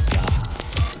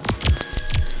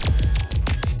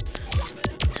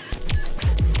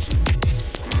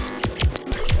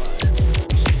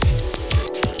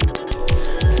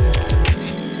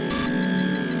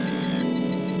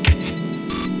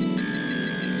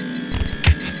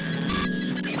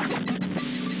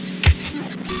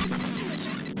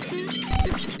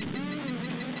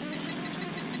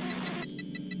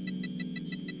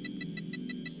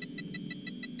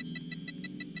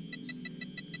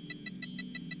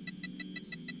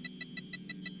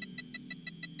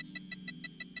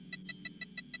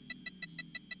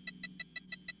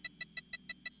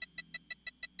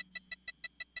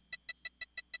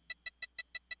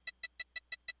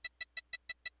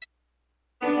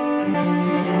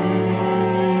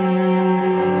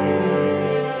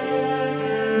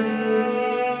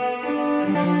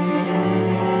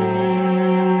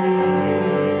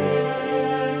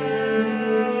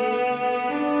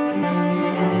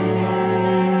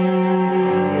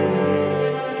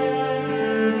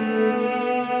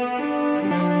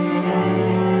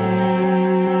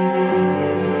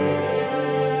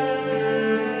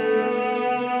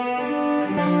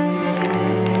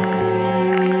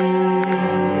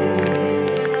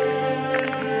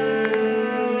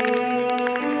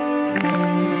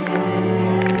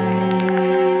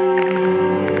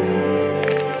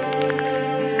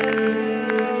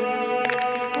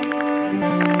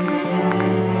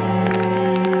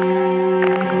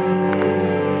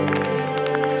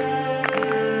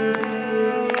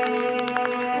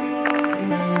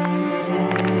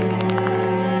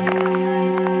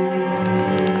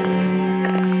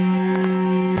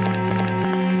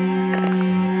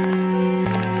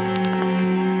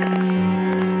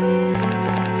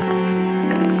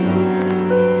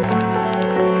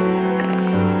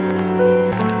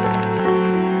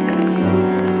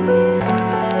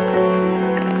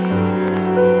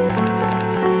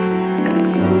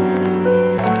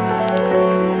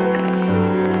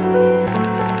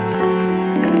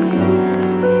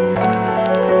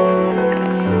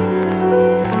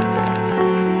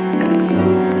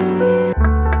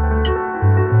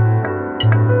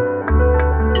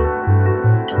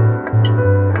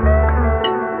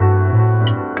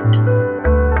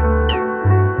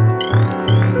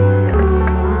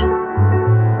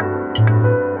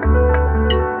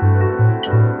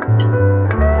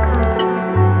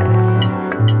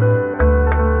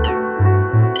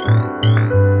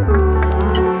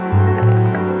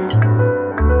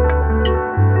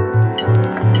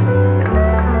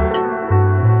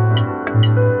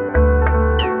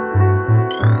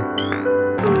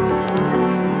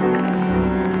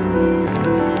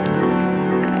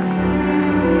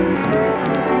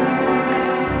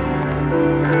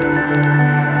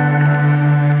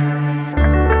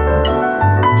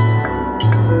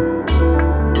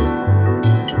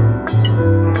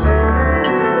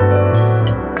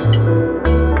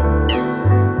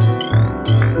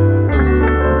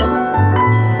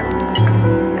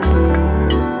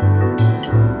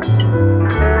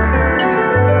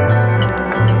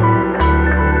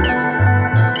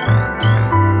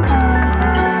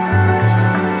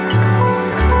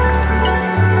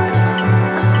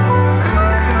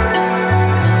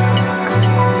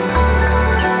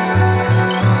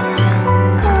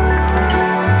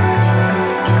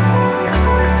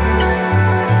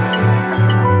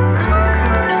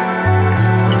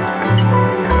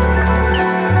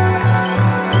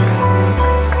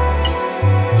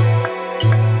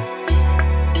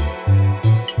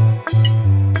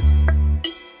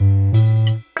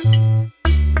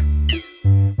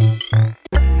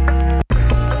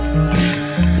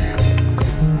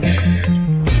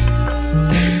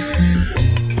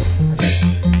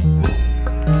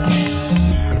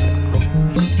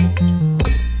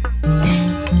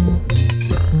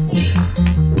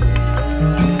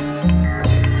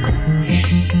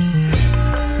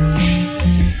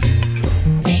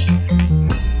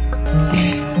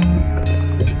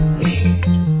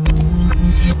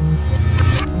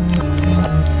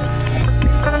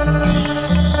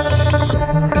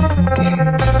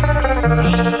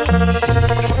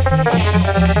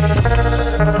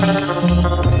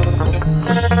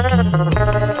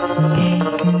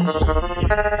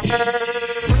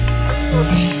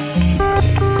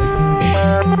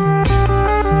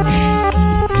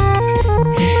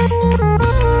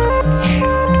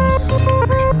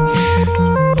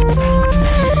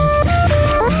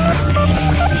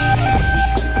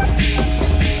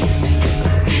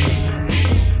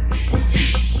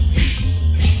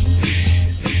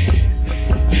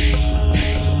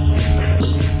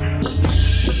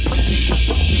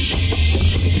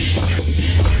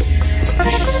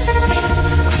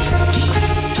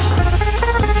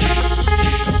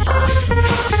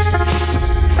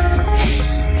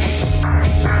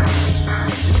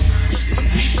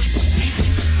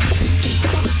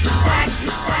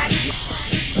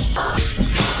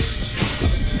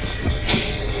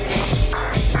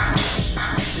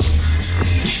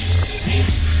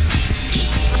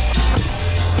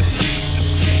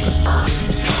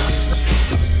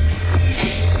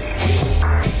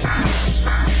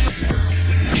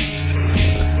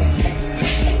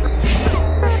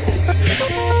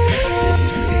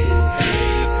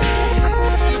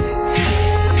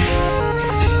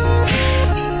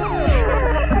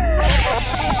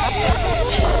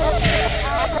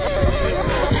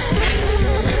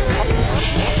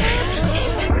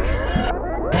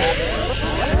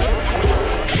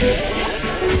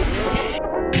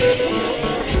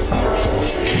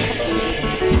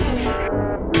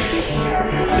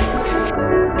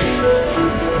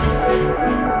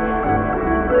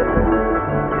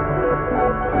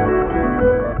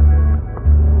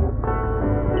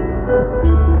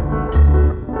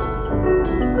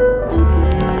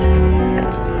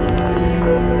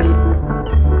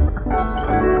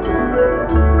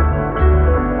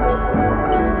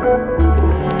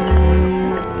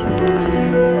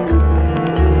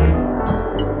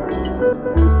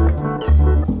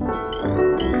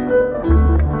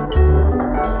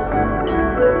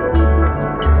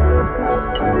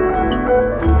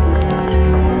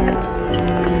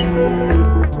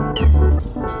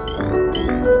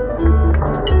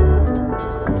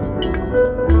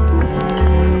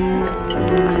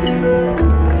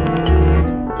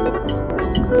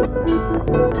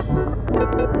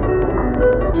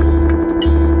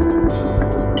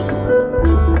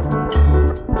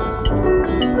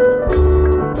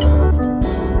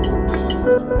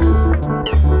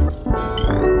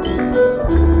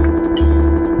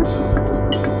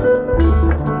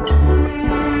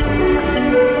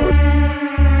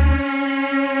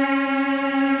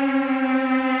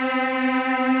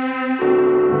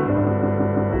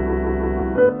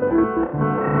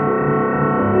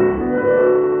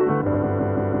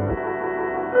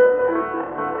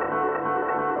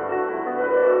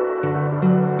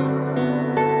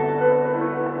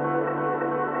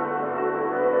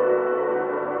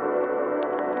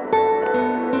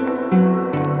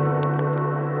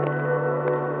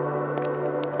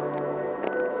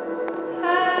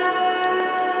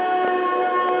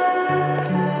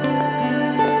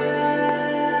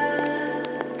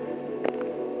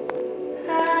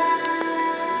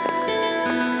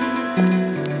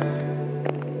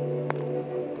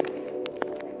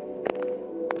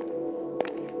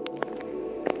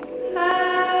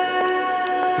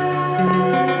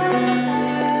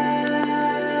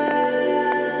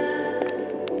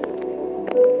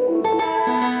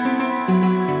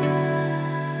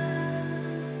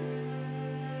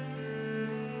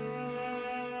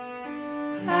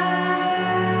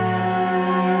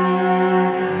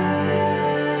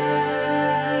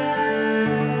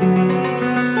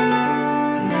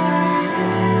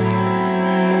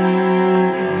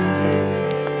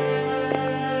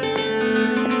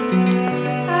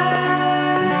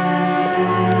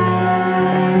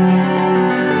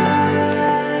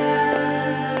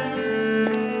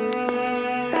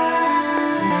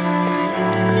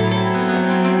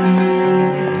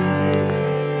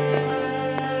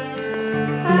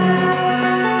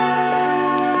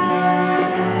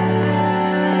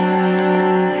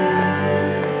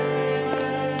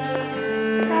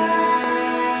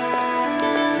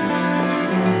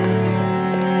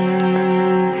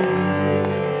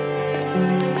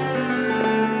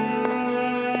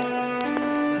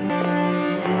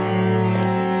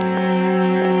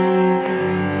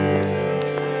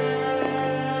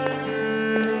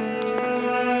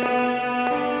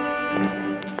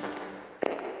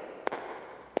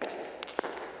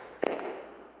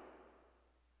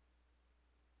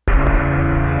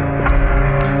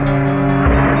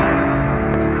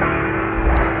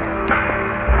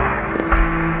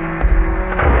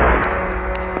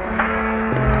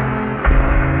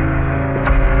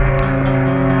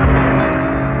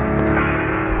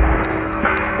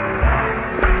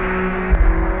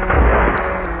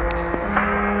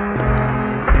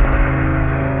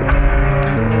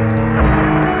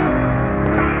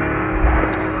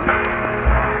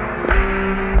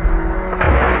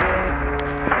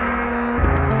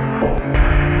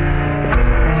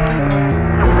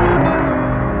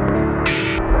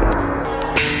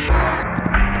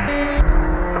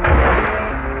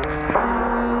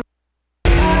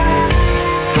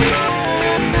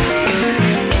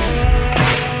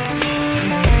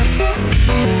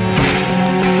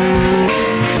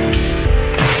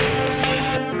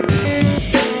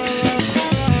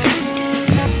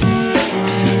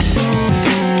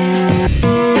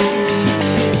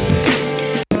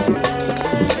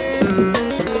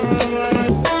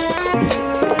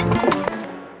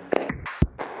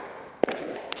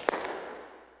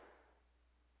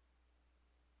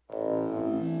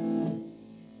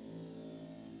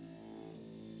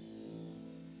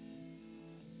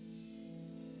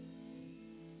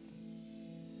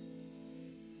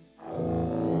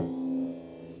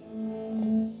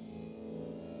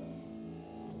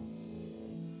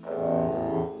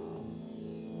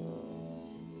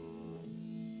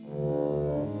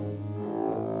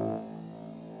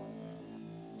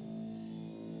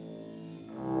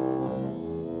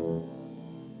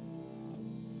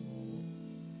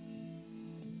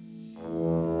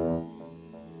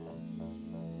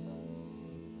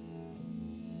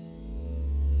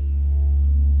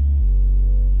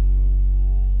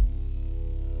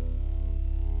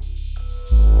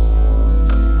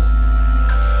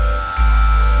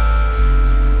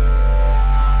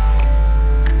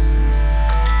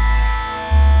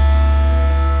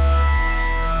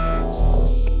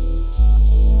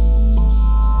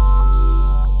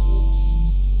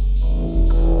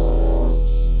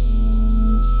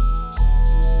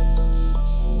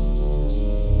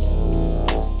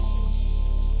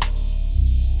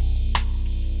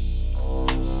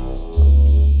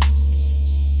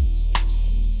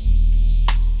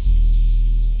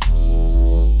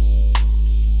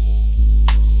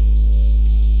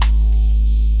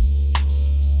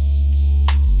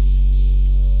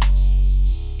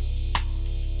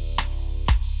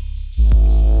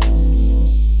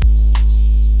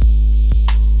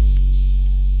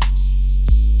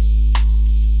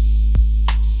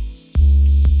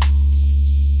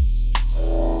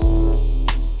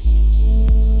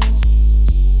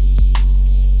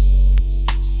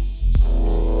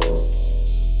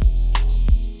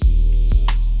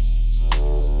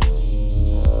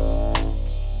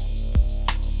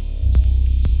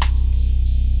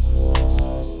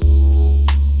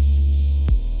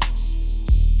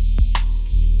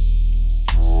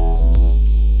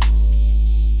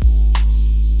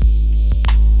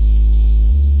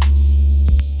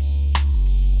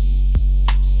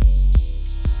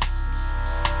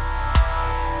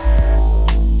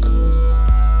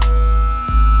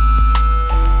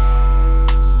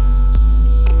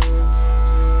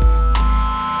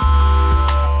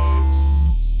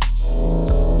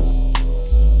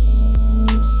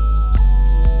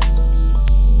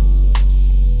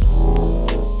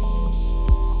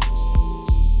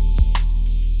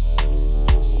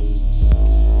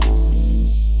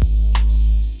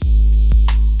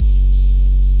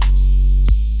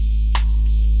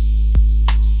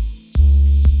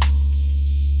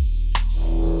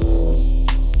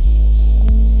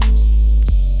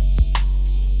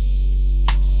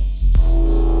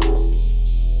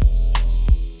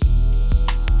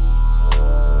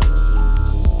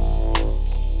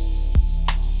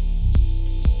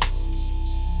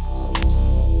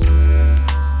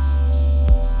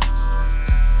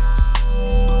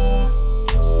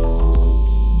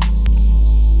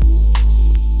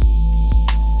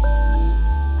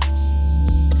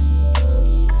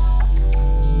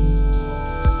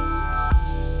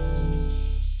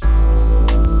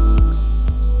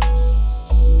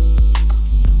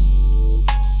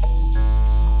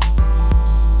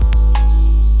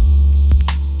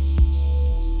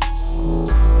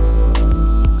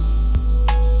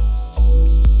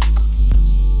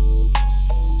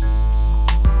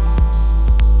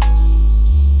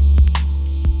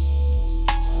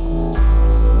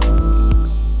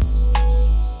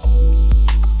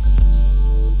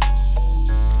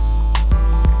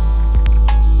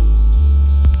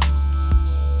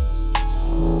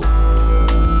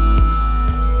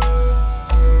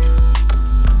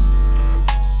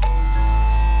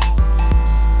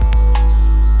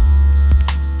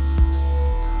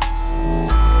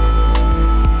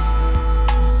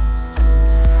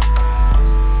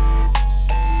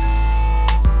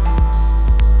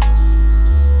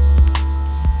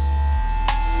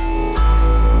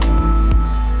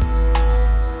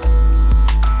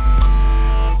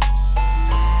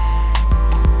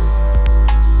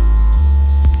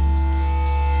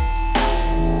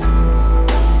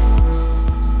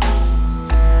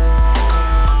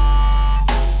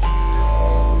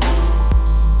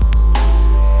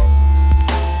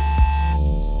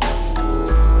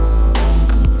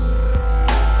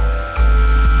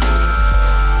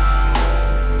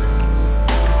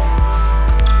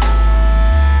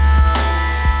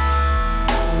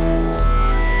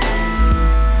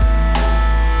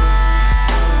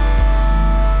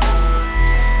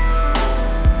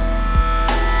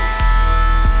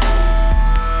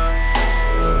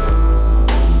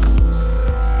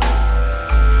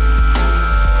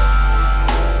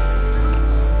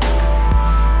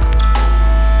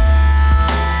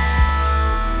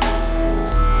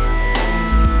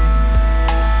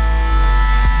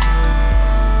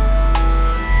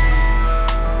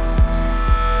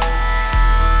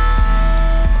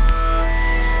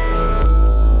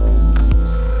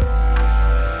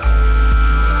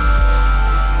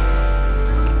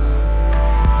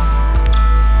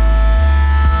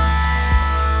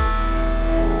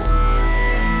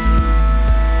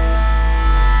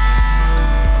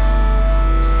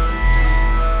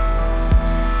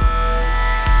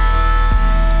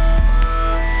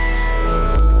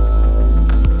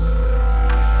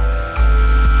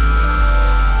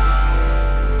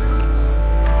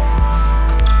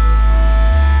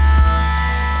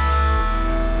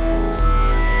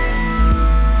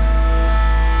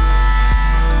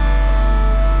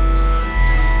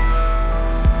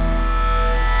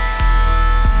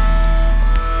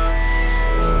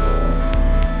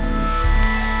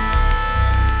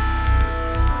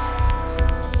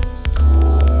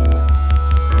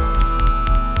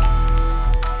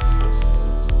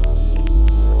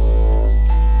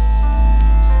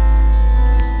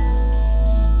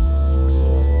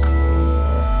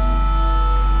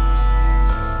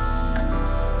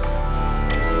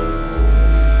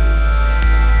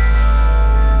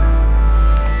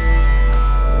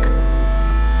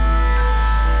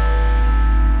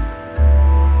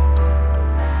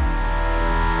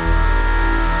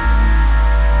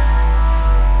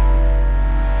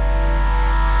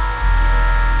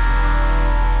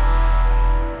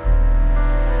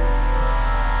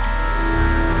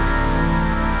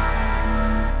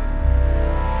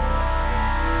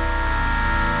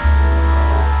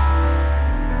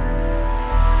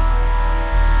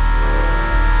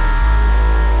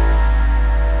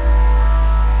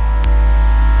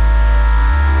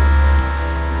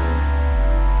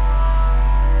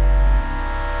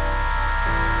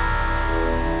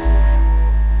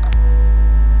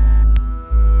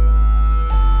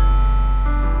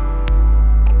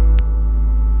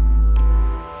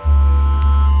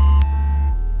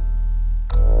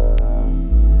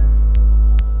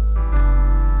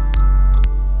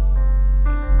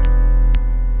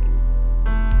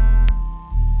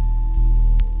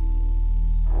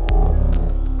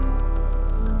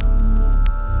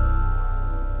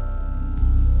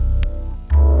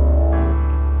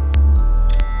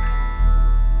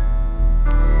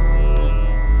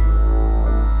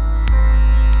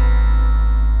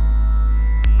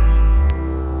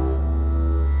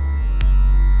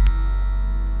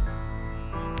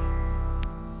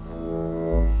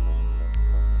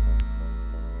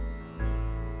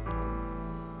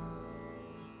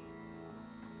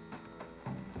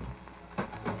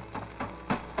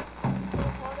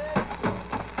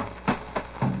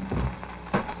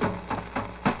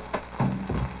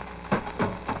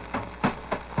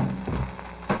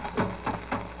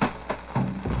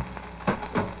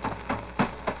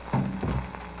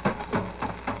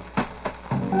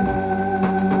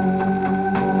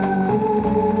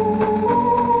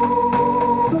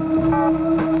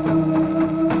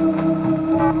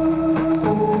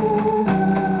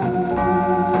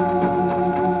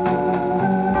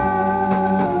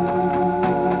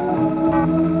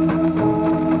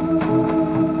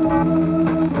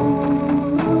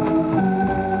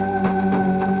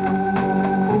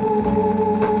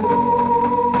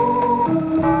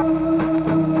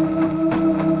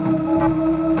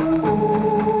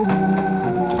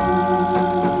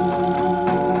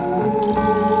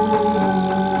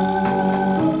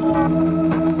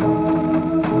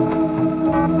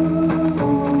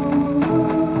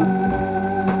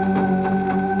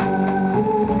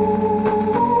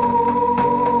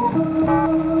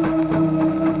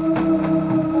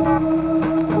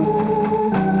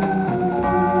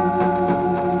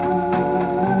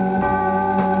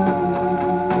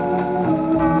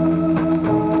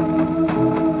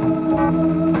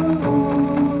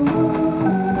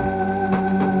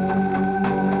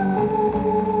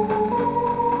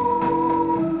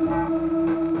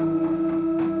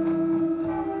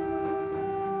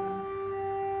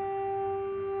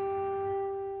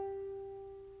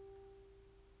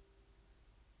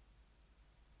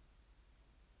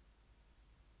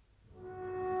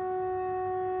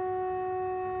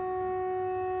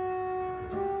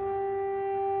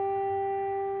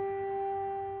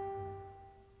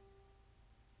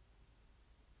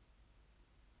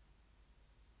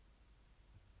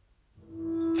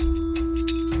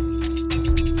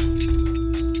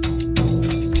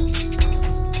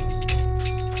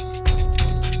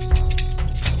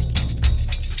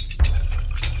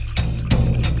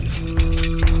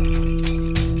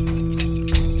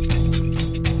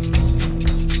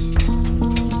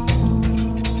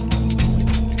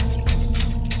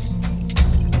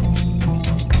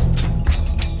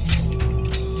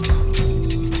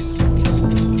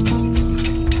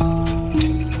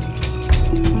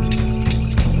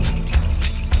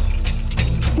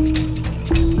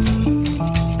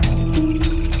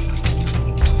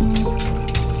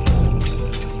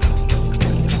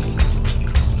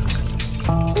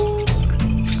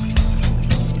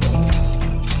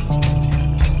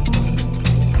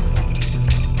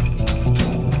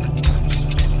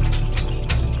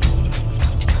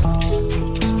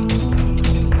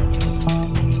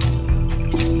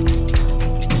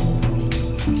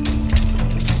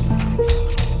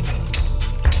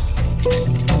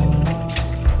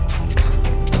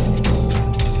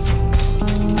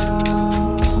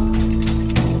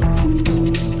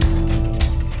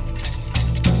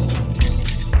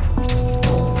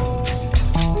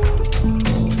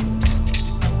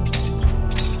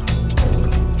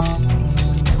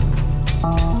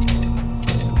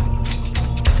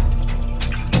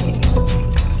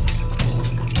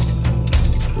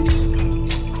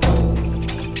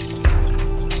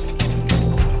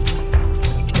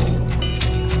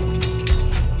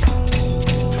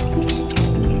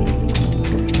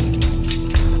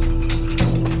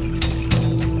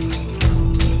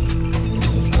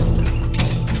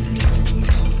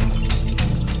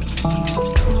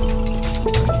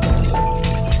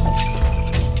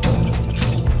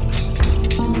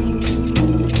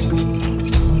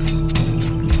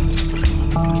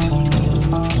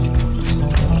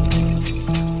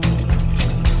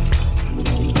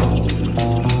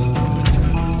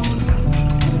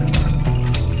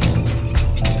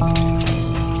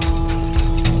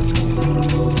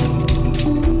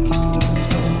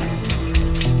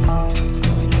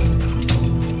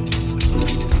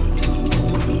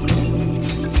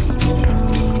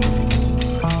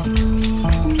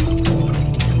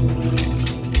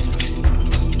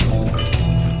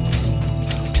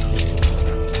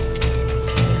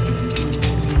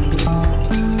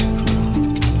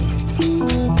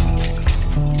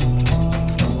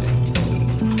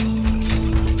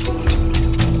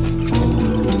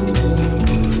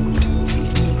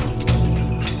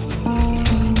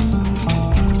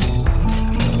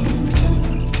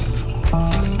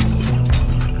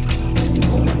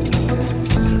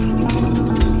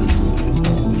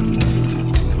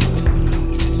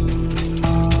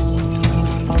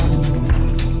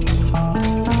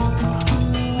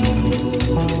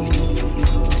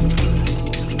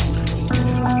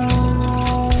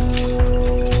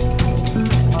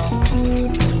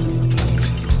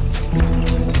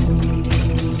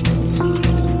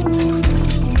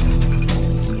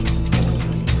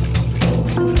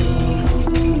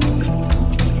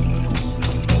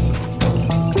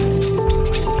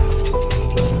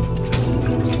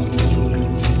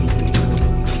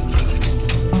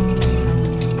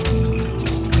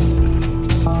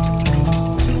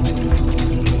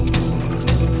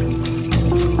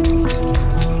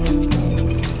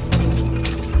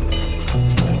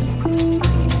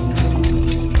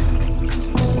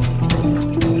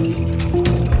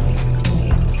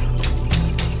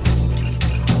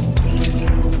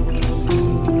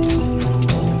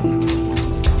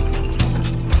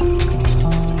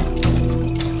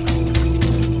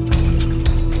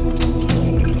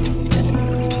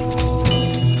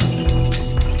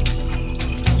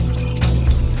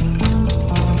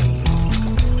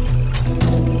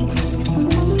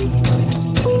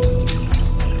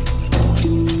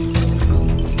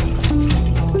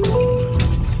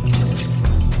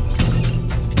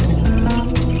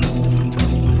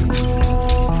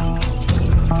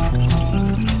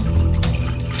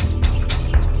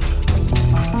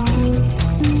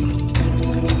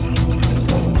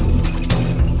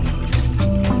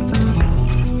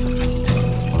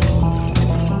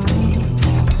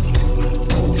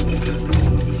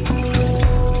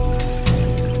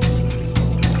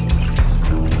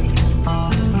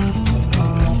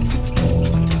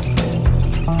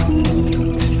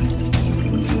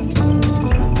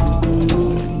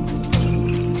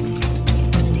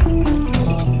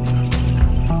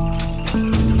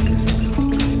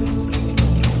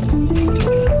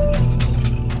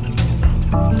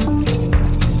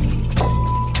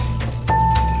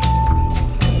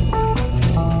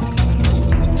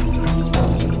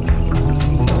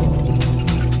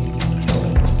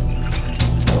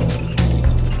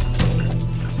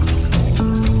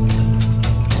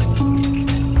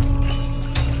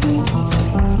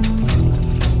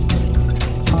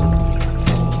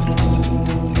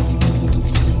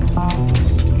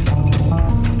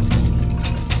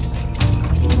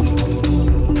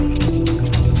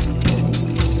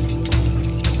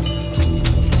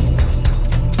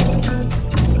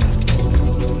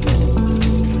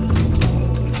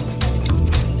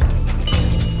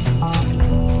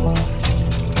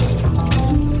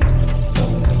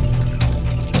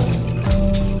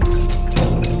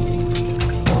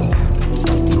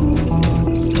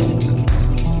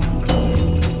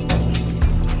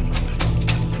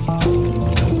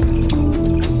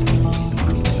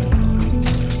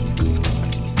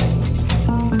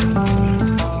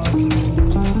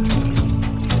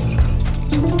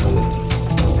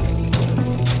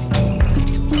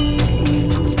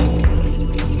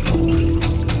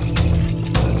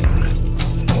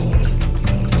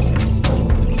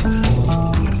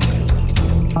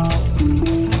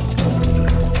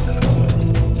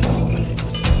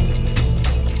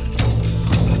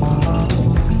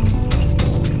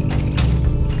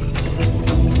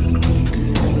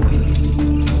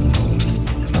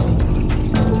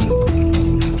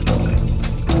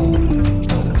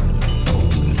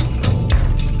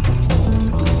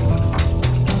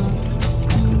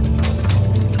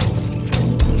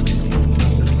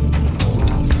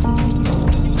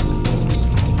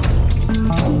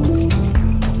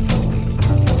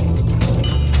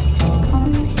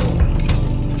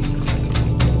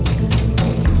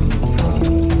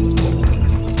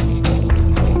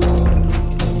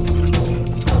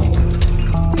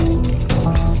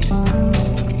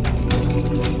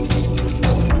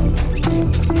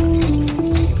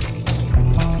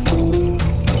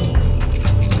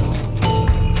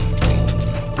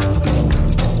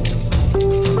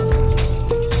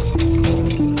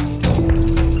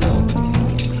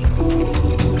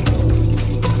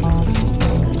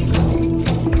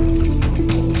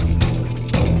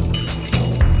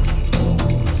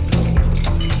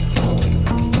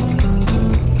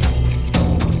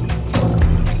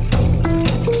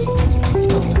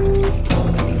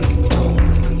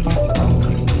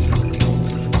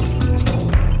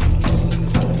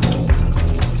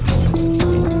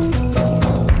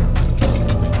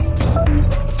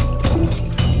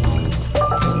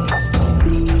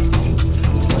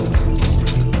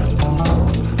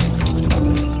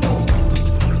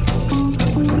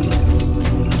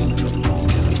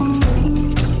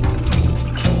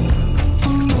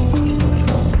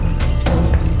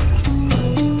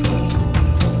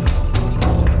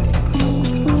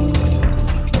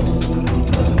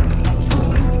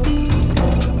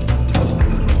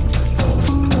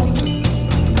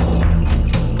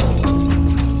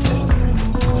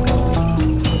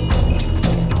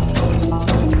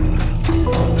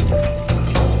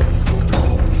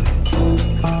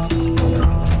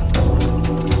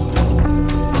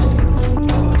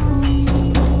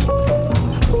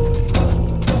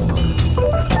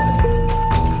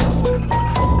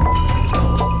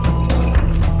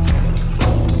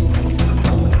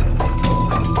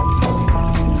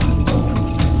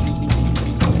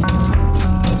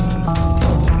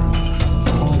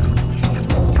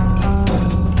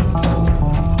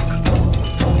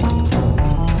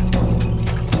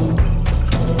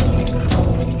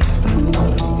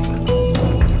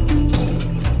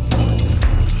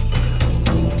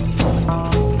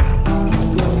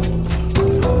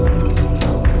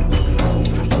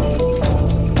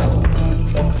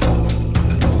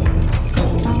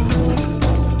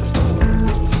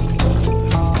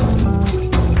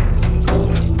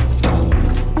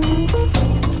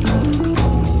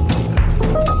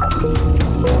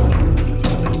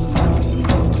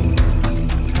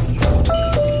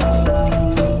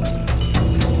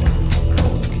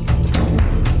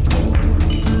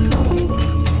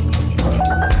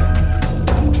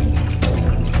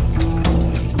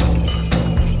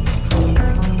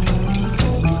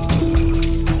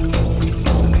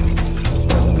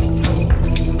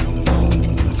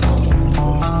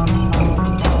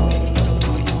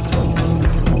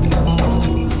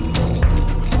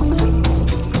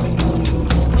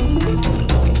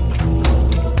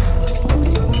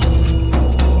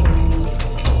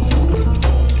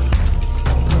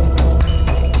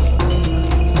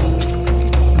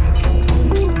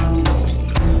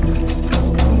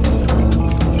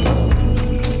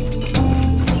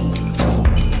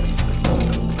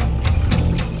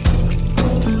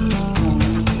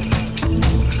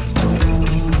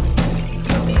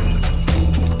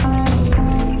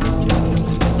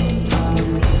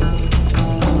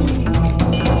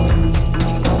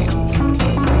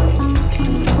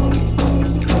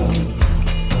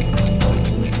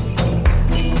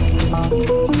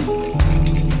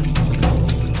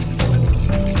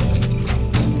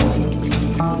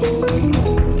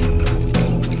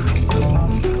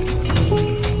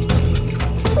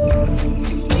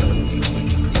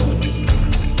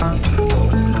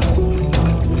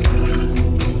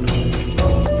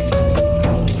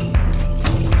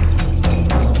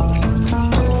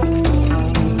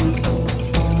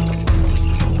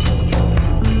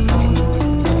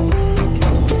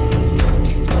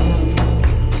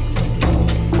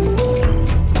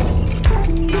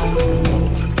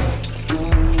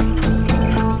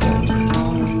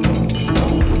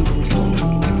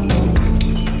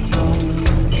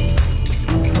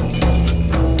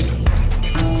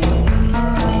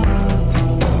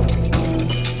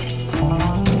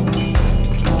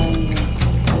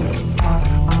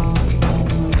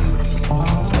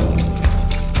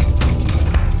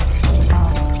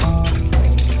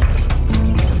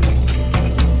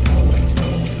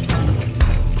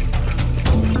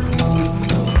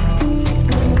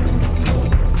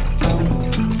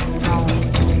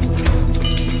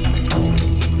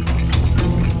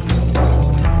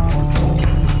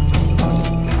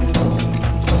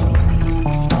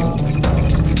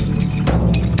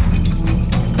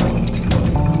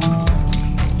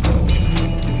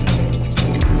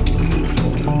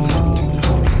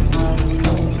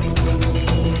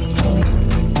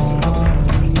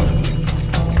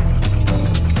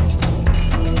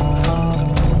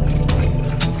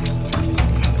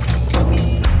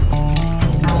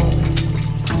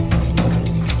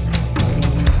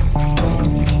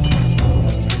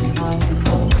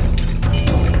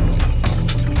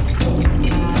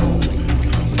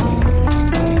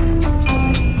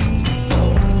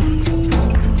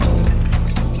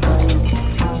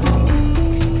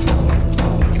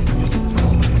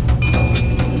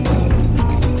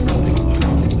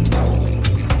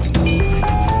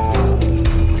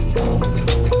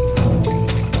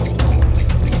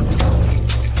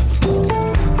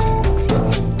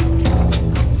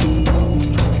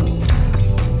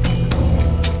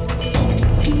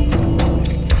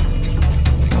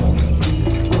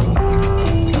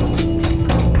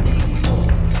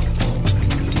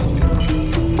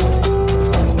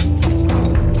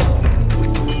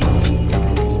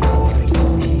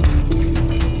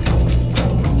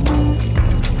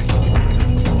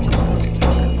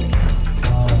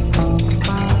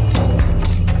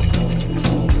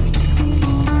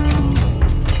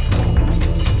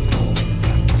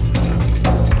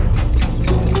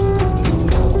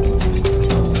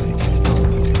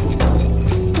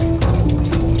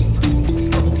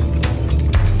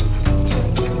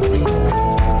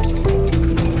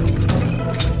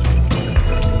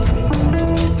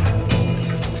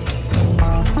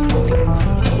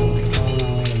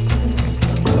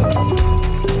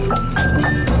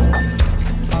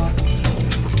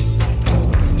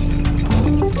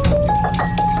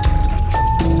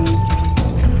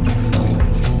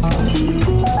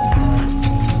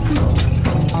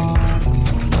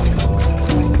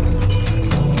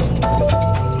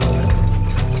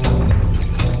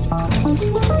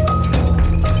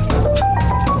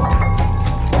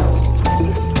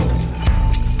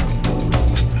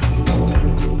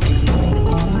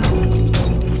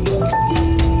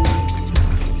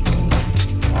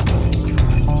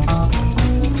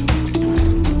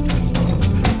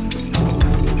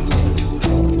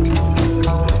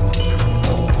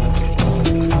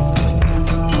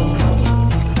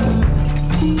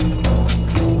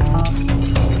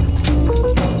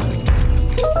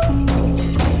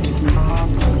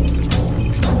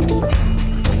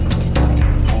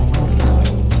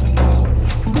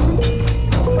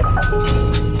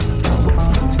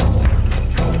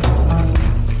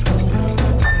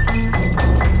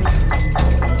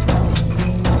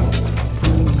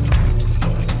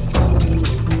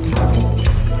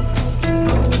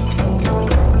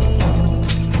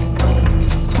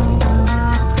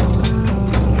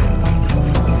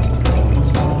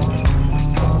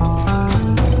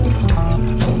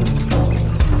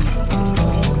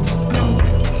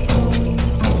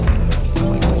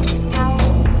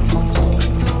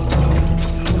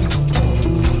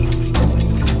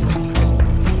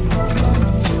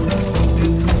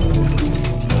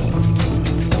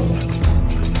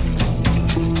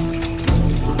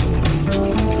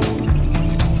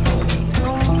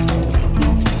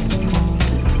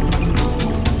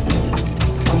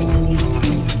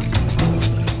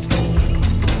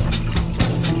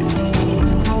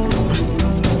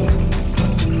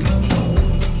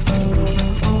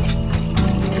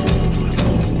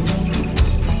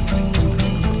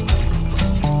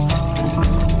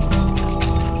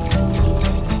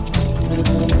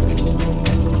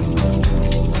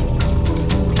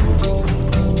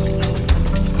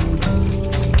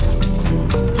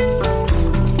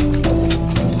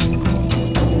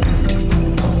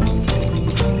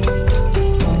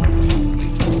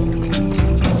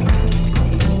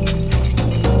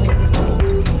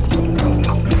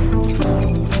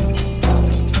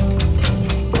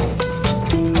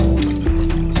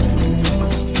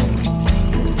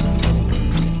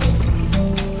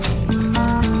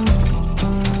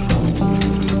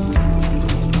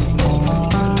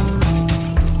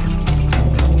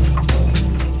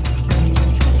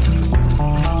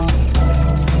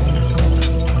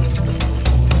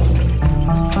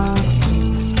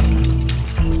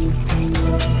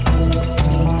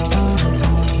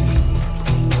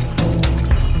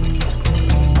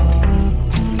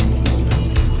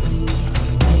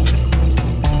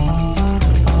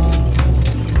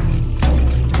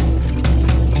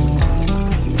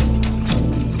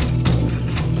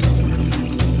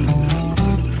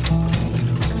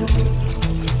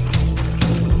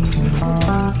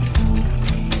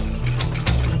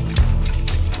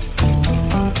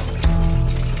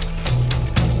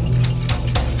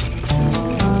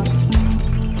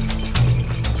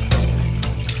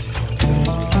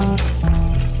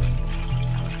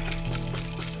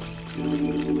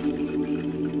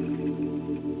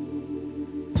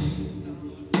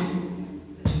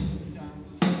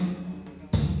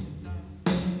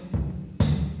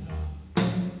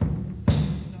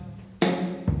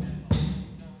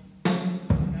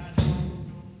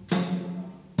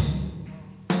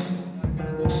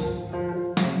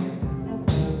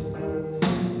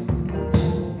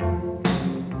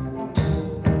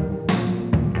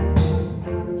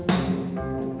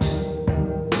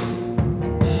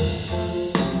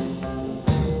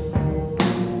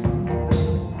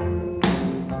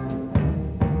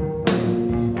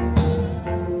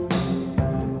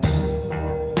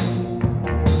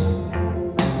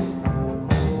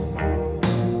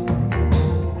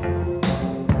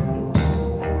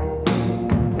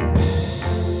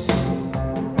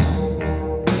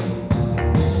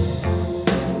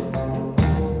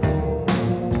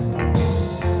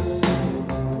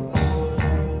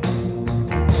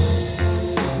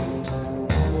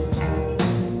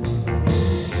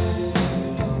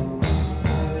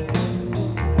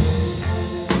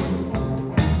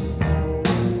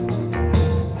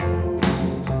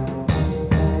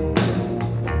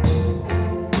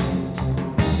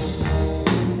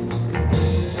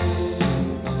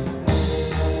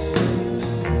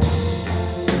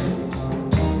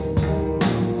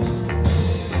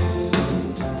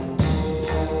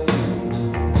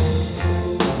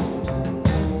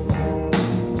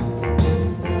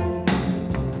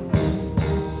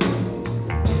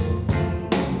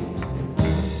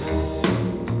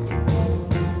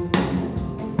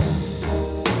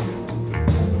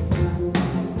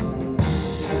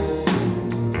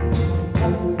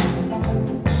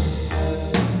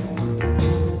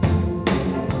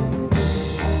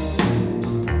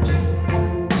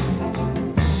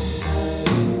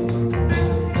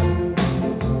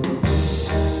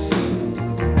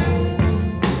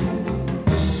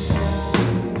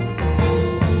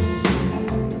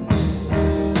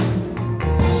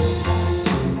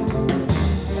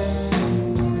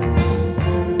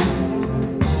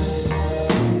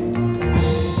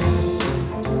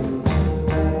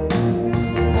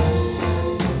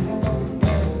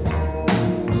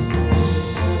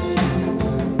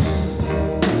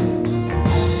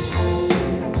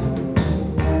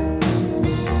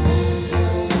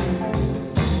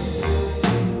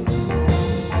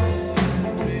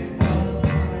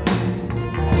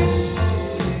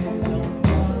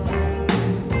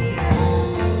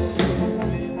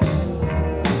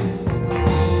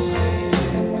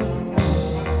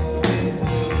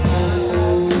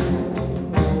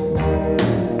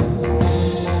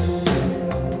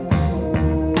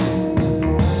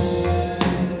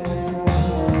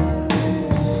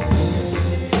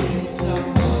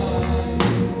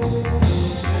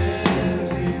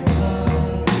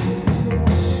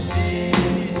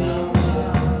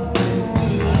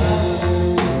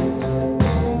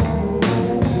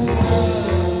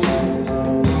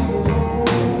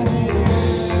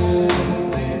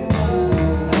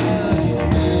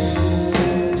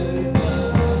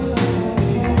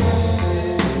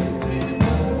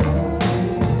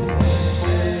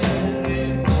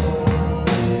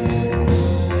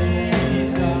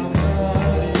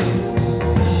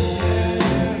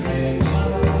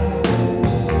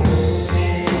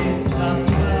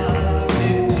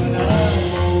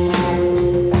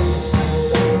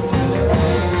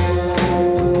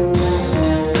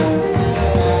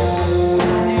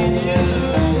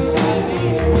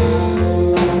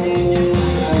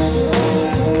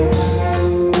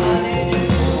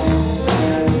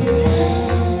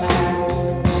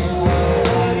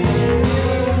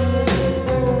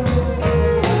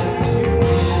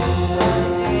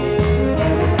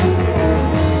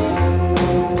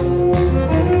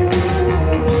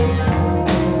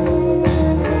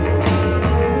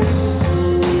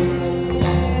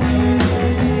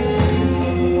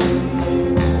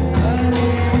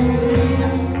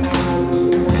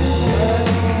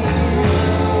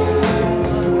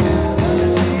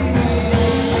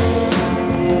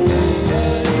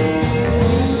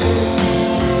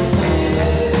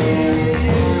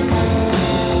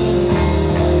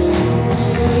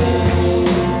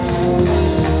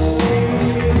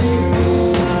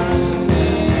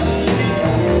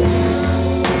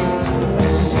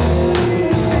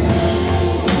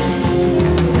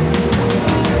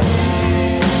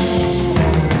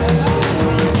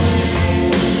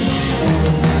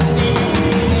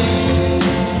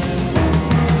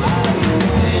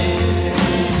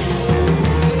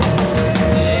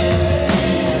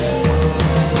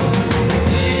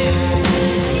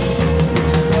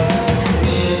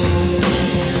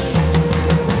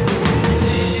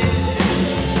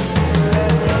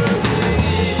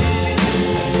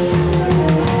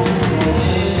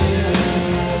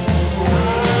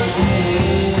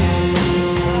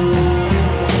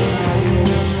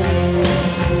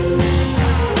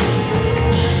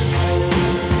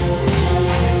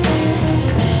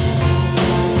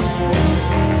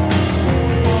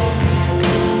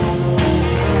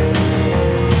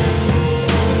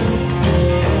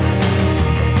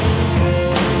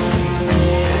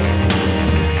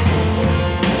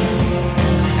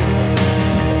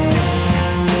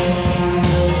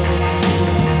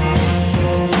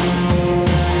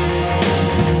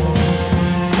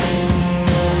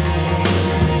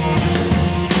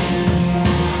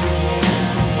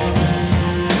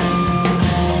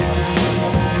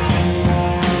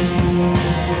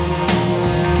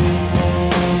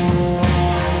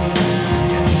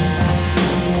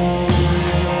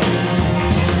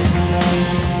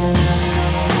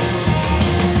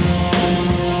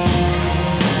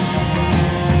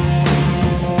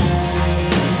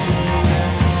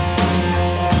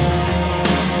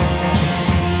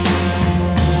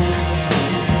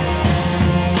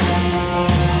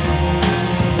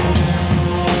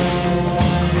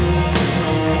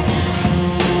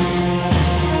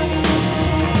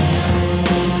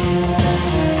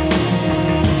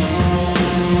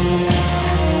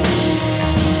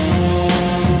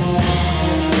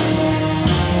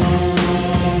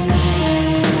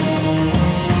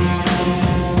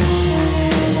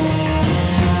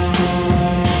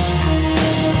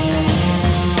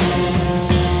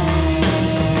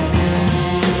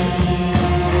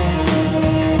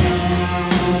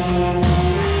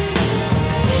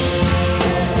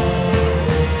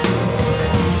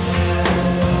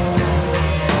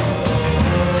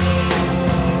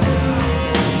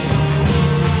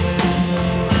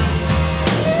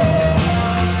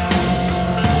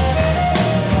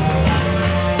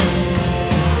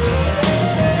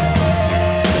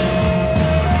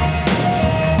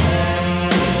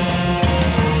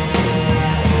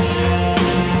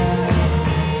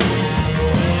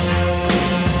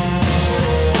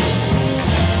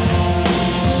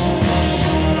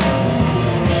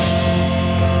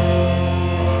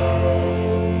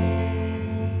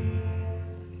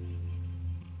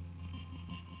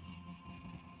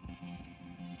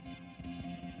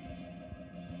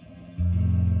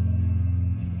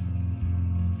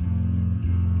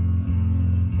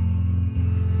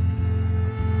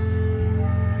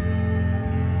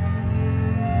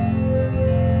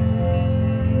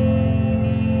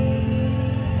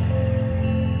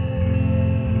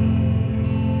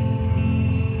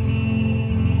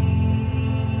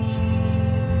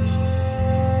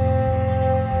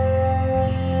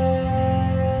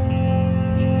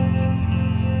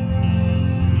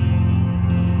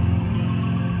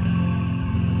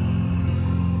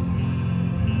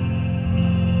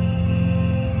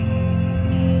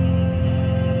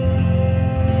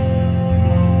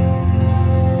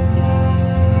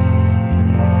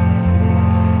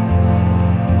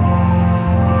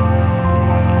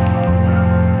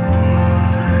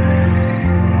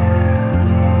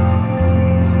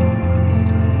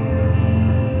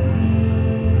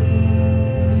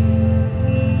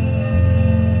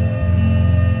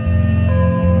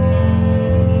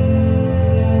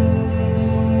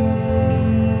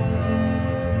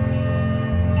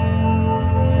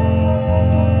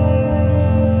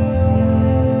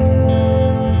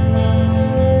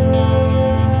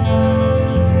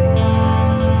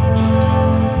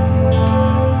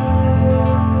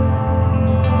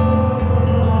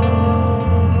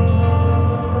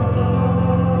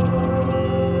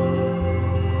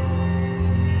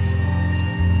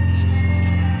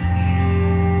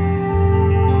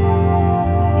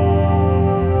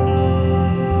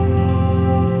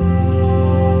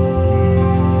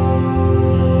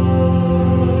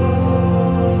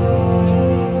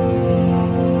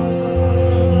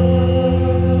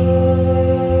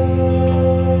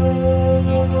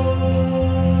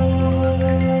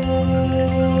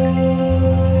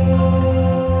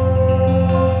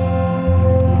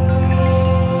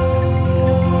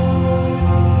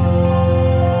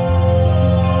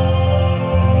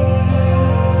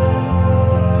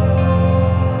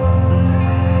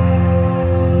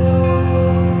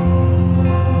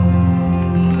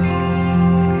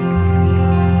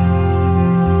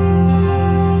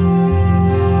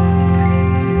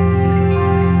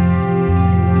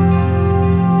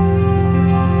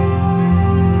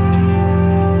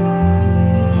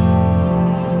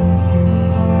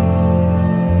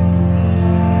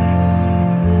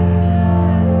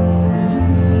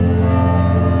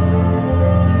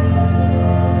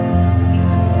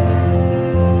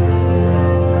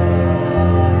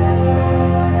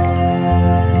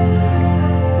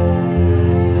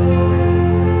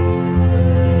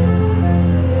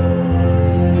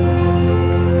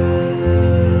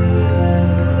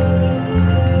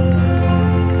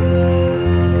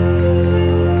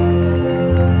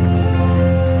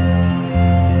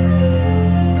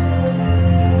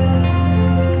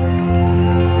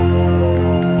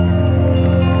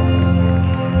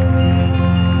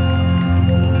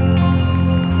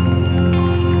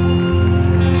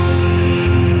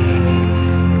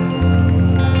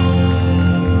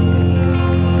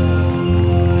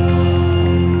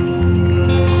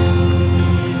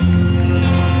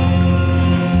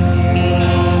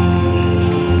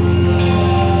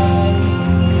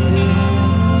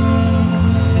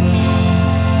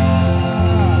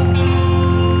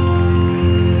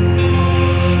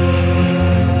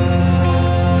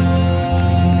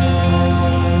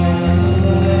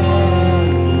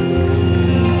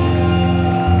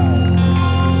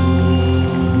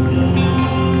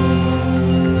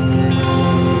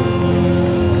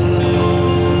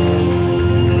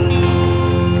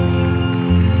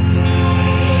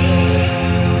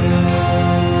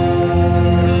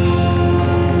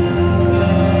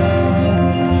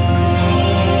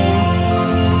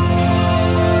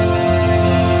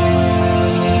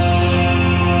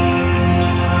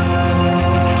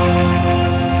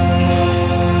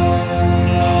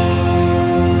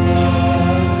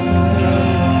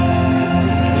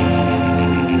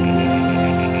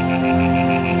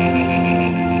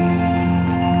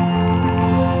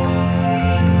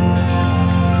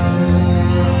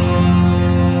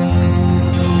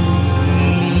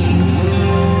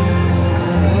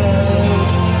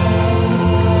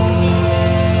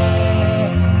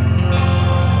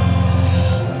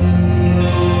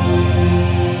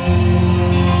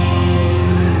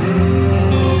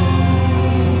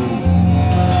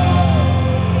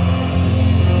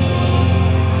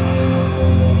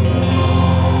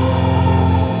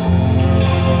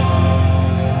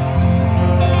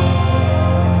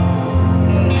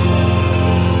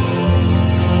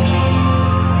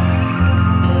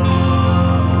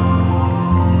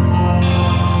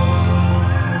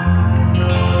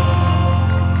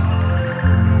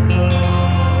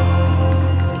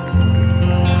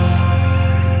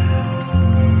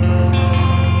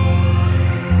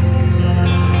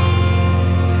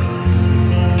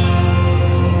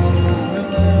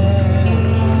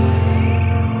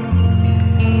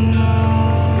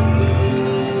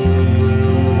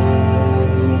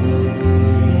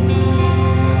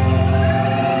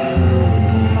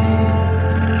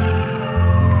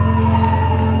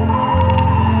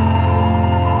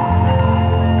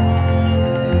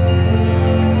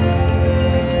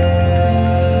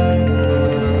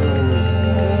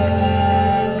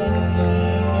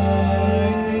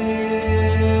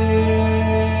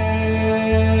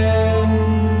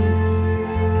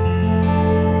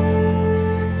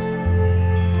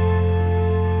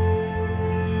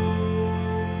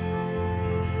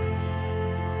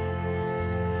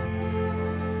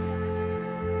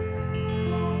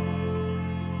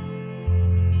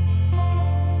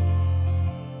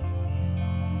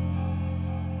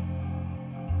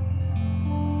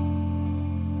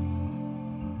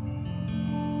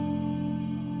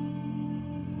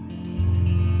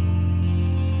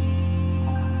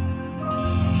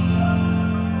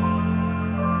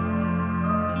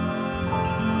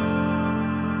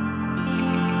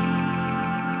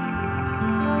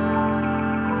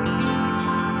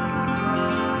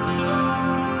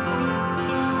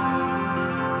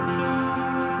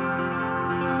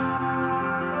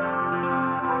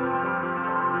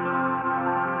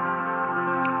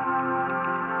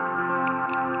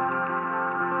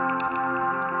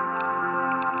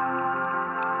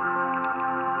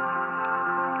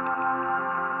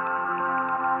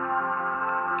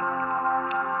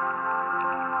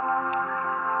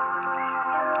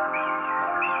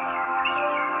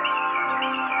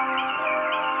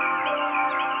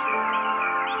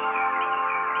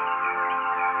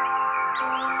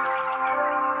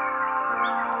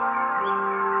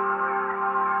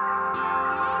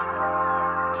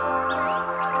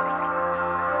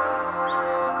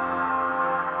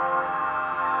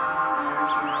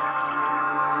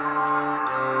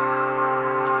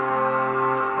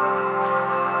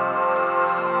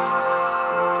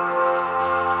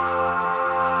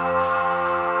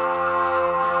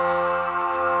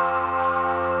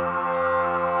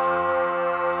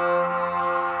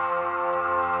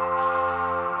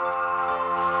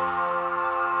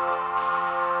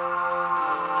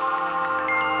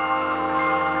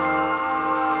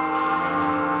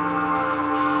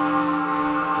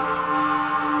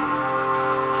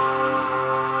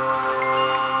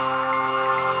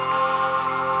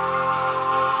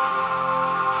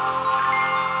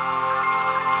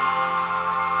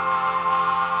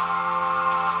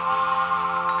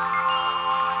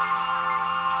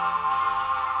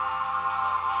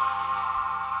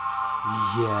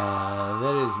 Yeah,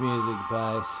 that is music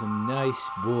by some nice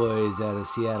boys out of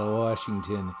Seattle,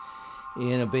 Washington,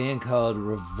 in a band called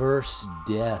Reverse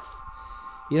Death.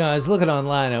 You know, I was looking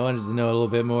online. I wanted to know a little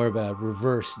bit more about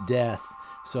Reverse Death,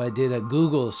 so I did a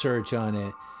Google search on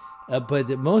it. But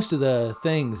most of the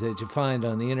things that you find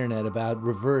on the internet about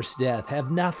Reverse Death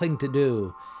have nothing to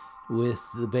do with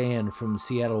the band from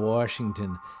Seattle,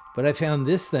 Washington. But I found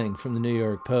this thing from the New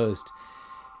York Post.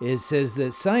 It says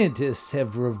that scientists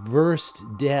have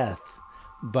reversed death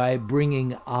by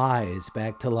bringing eyes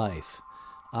back to life.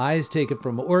 Eyes taken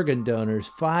from organ donors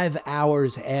 5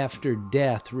 hours after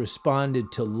death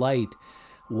responded to light,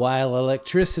 while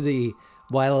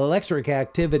electric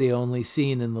activity only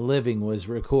seen in the living was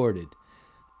recorded.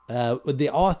 The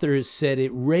authors said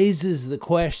it raises the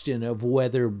question of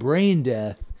whether brain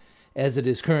death, as it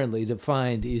is currently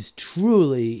defined, is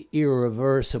truly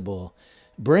irreversible.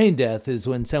 Brain death is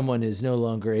when someone is no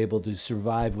longer able to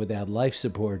survive without life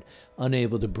support,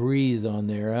 unable to breathe on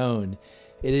their own.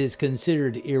 It is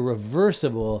considered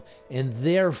irreversible, and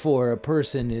therefore a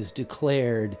person is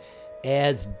declared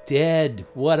as dead.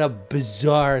 What a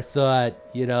bizarre thought.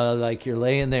 You know, like you're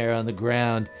laying there on the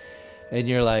ground, and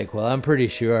you're like, well, I'm pretty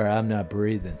sure I'm not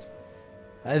breathing.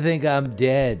 I think I'm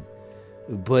dead.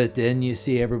 But then you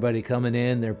see everybody coming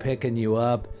in, they're picking you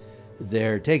up,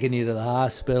 they're taking you to the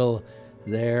hospital.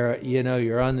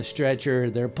 You're on the stretcher,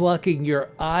 they're plucking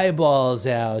your eyeballs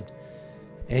out,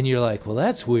 and you're like, well,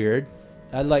 that's weird.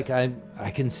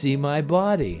 I can see my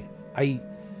body.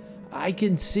 I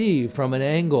can see from an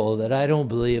angle that I don't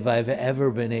believe I've ever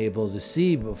been able to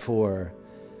see before.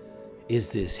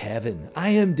 Is this heaven? I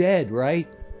am dead, right?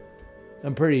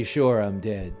 I'm pretty sure I'm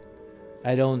dead.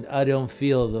 I don't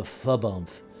feel the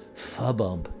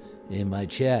fubump in my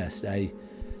chest.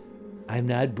 I'm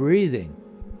not breathing.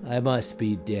 I must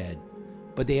be dead.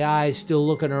 But the eye's still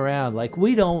looking around like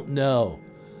we don't know.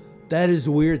 That is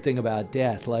the weird thing about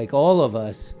death. Like all of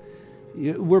us,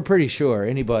 we're pretty sure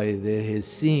anybody that has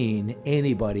seen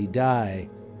anybody die,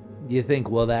 you think,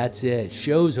 well, that's it.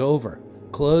 Show's over.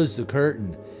 Close the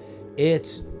curtain.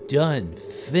 It's done.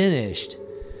 Finished.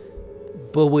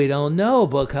 But we don't know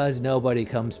because nobody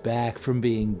comes back from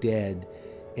being dead.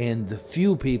 And the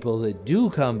few people that do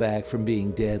come back from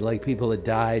being dead, like people that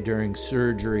die during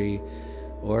surgery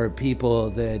or people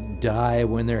that die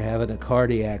when they're having a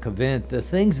cardiac event, the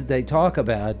things that they talk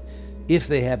about, if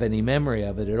they have any memory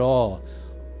of it at all,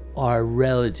 are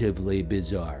relatively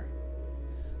bizarre.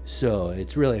 So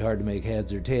it's really hard to make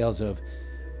heads or tails of,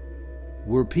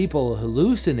 were people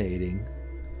hallucinating,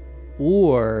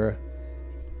 or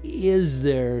is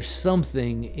there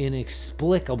something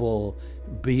inexplicable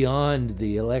beyond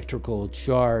the electrical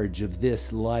charge of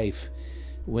this life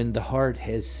when the heart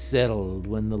has settled,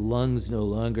 when the lungs no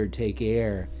longer take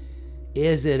air?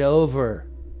 Is it over?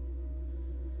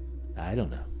 I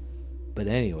don't know. But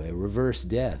anyway, Reverse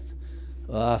Death.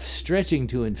 Off Stretching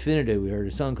to Infinity, we heard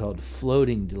a song called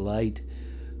Floating Delight.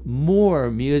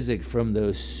 More music from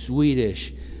those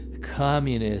Swedish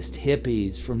communist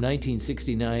hippies from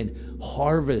 1969,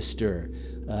 Harvester.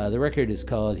 The record is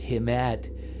called Himat,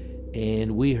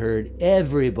 and we heard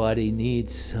Everybody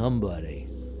Needs Somebody.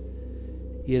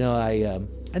 You know, I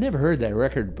never heard that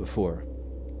record before,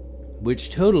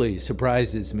 which totally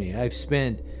surprises me. I've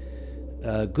spent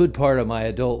a good part of my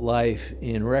adult life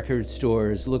in record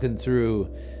stores looking through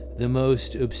the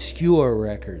most obscure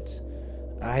records.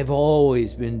 I've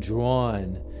always been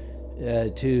drawn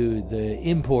to the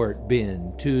import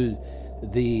bin, to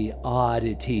the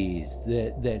oddities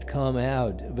that come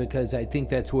out, because I think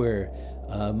that's where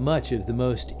much of the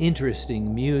most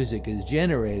interesting music is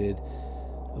generated.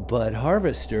 But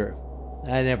Harvester,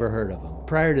 I never heard of them.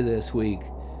 Prior to this week,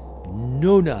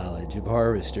 no knowledge of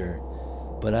Harvester,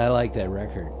 but I like that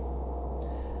record.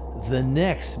 The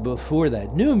Necks before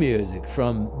that, new music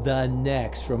from the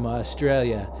Necks from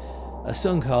Australia, a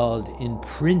song called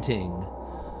Imprinting,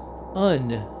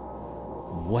 Unwound.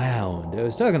 I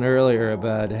was talking earlier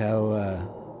about how,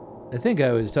 I think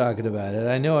I was talking about it,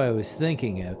 I know I was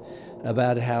thinking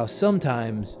about how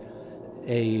sometimes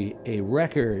a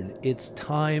record, its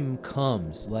time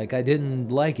comes. Like, I didn't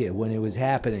like it when it was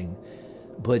happening,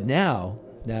 but now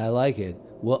I like it.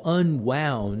 Well,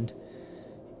 Unwound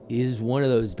is one of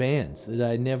those bands that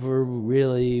I never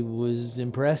really was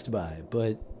impressed by,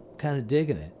 but kind of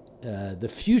digging it. The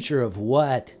Future of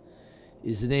What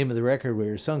is the name of the record. We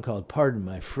heard a song called Pardon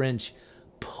My French.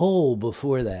 Pole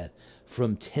before that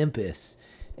from Tempest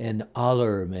and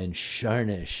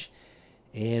Pole-Allermannsharnisch.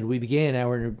 And we began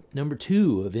our number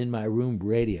 2 of In My Room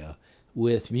Radio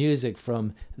with music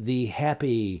from the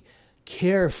happy,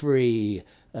 carefree,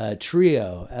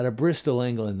 trio out of Bristol,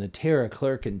 England, the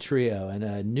Clerkin Trio, and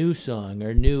a new song,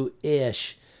 or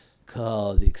new-ish,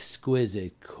 called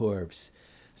Exquisite Corpse.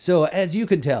 So, as you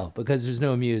can tell, because there's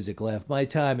no music left, my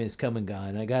time is come and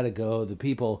gone. I gotta go. The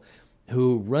people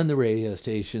who run the radio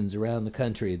stations around the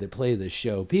country that play this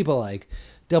show, people like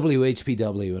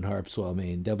WHPW in Harpswell,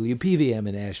 Maine, WPVM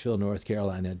in Asheville, North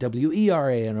Carolina,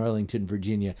 WERA in Arlington,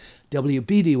 Virginia,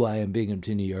 WBDY in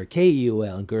Binghamton, New York,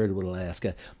 KEUL in Girdwood,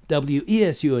 Alaska,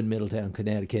 WESU in Middletown,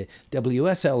 Connecticut,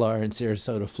 WSLR in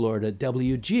Sarasota, Florida,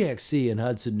 WGXC in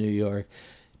Hudson, New York,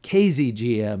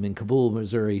 KZGM in Kabul,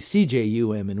 Missouri,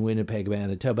 CJUM in Winnipeg,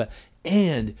 Manitoba,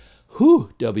 and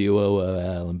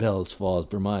WOOL in Bells Falls,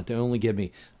 Vermont. They only give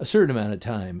me a certain amount of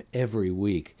time every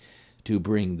week to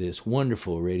bring this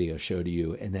wonderful radio show to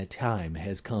you, and that time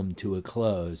has come to a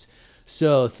close.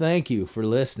 So thank you for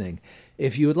listening.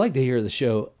 If you would like to hear the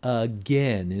show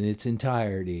again in its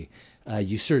entirety,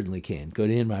 you certainly can. Go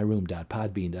to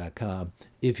inmyroom.podbean.com.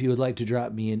 If you would like to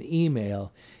drop me an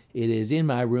email, it is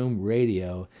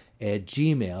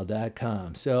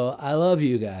inmyroomradio@gmail.com. So I love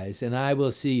you guys, and I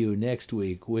will see you next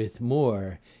week with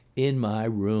more In My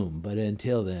Room. But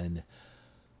until then,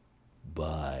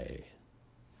 bye.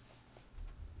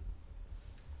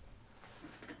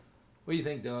 What do you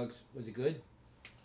think, dogs? Was it good?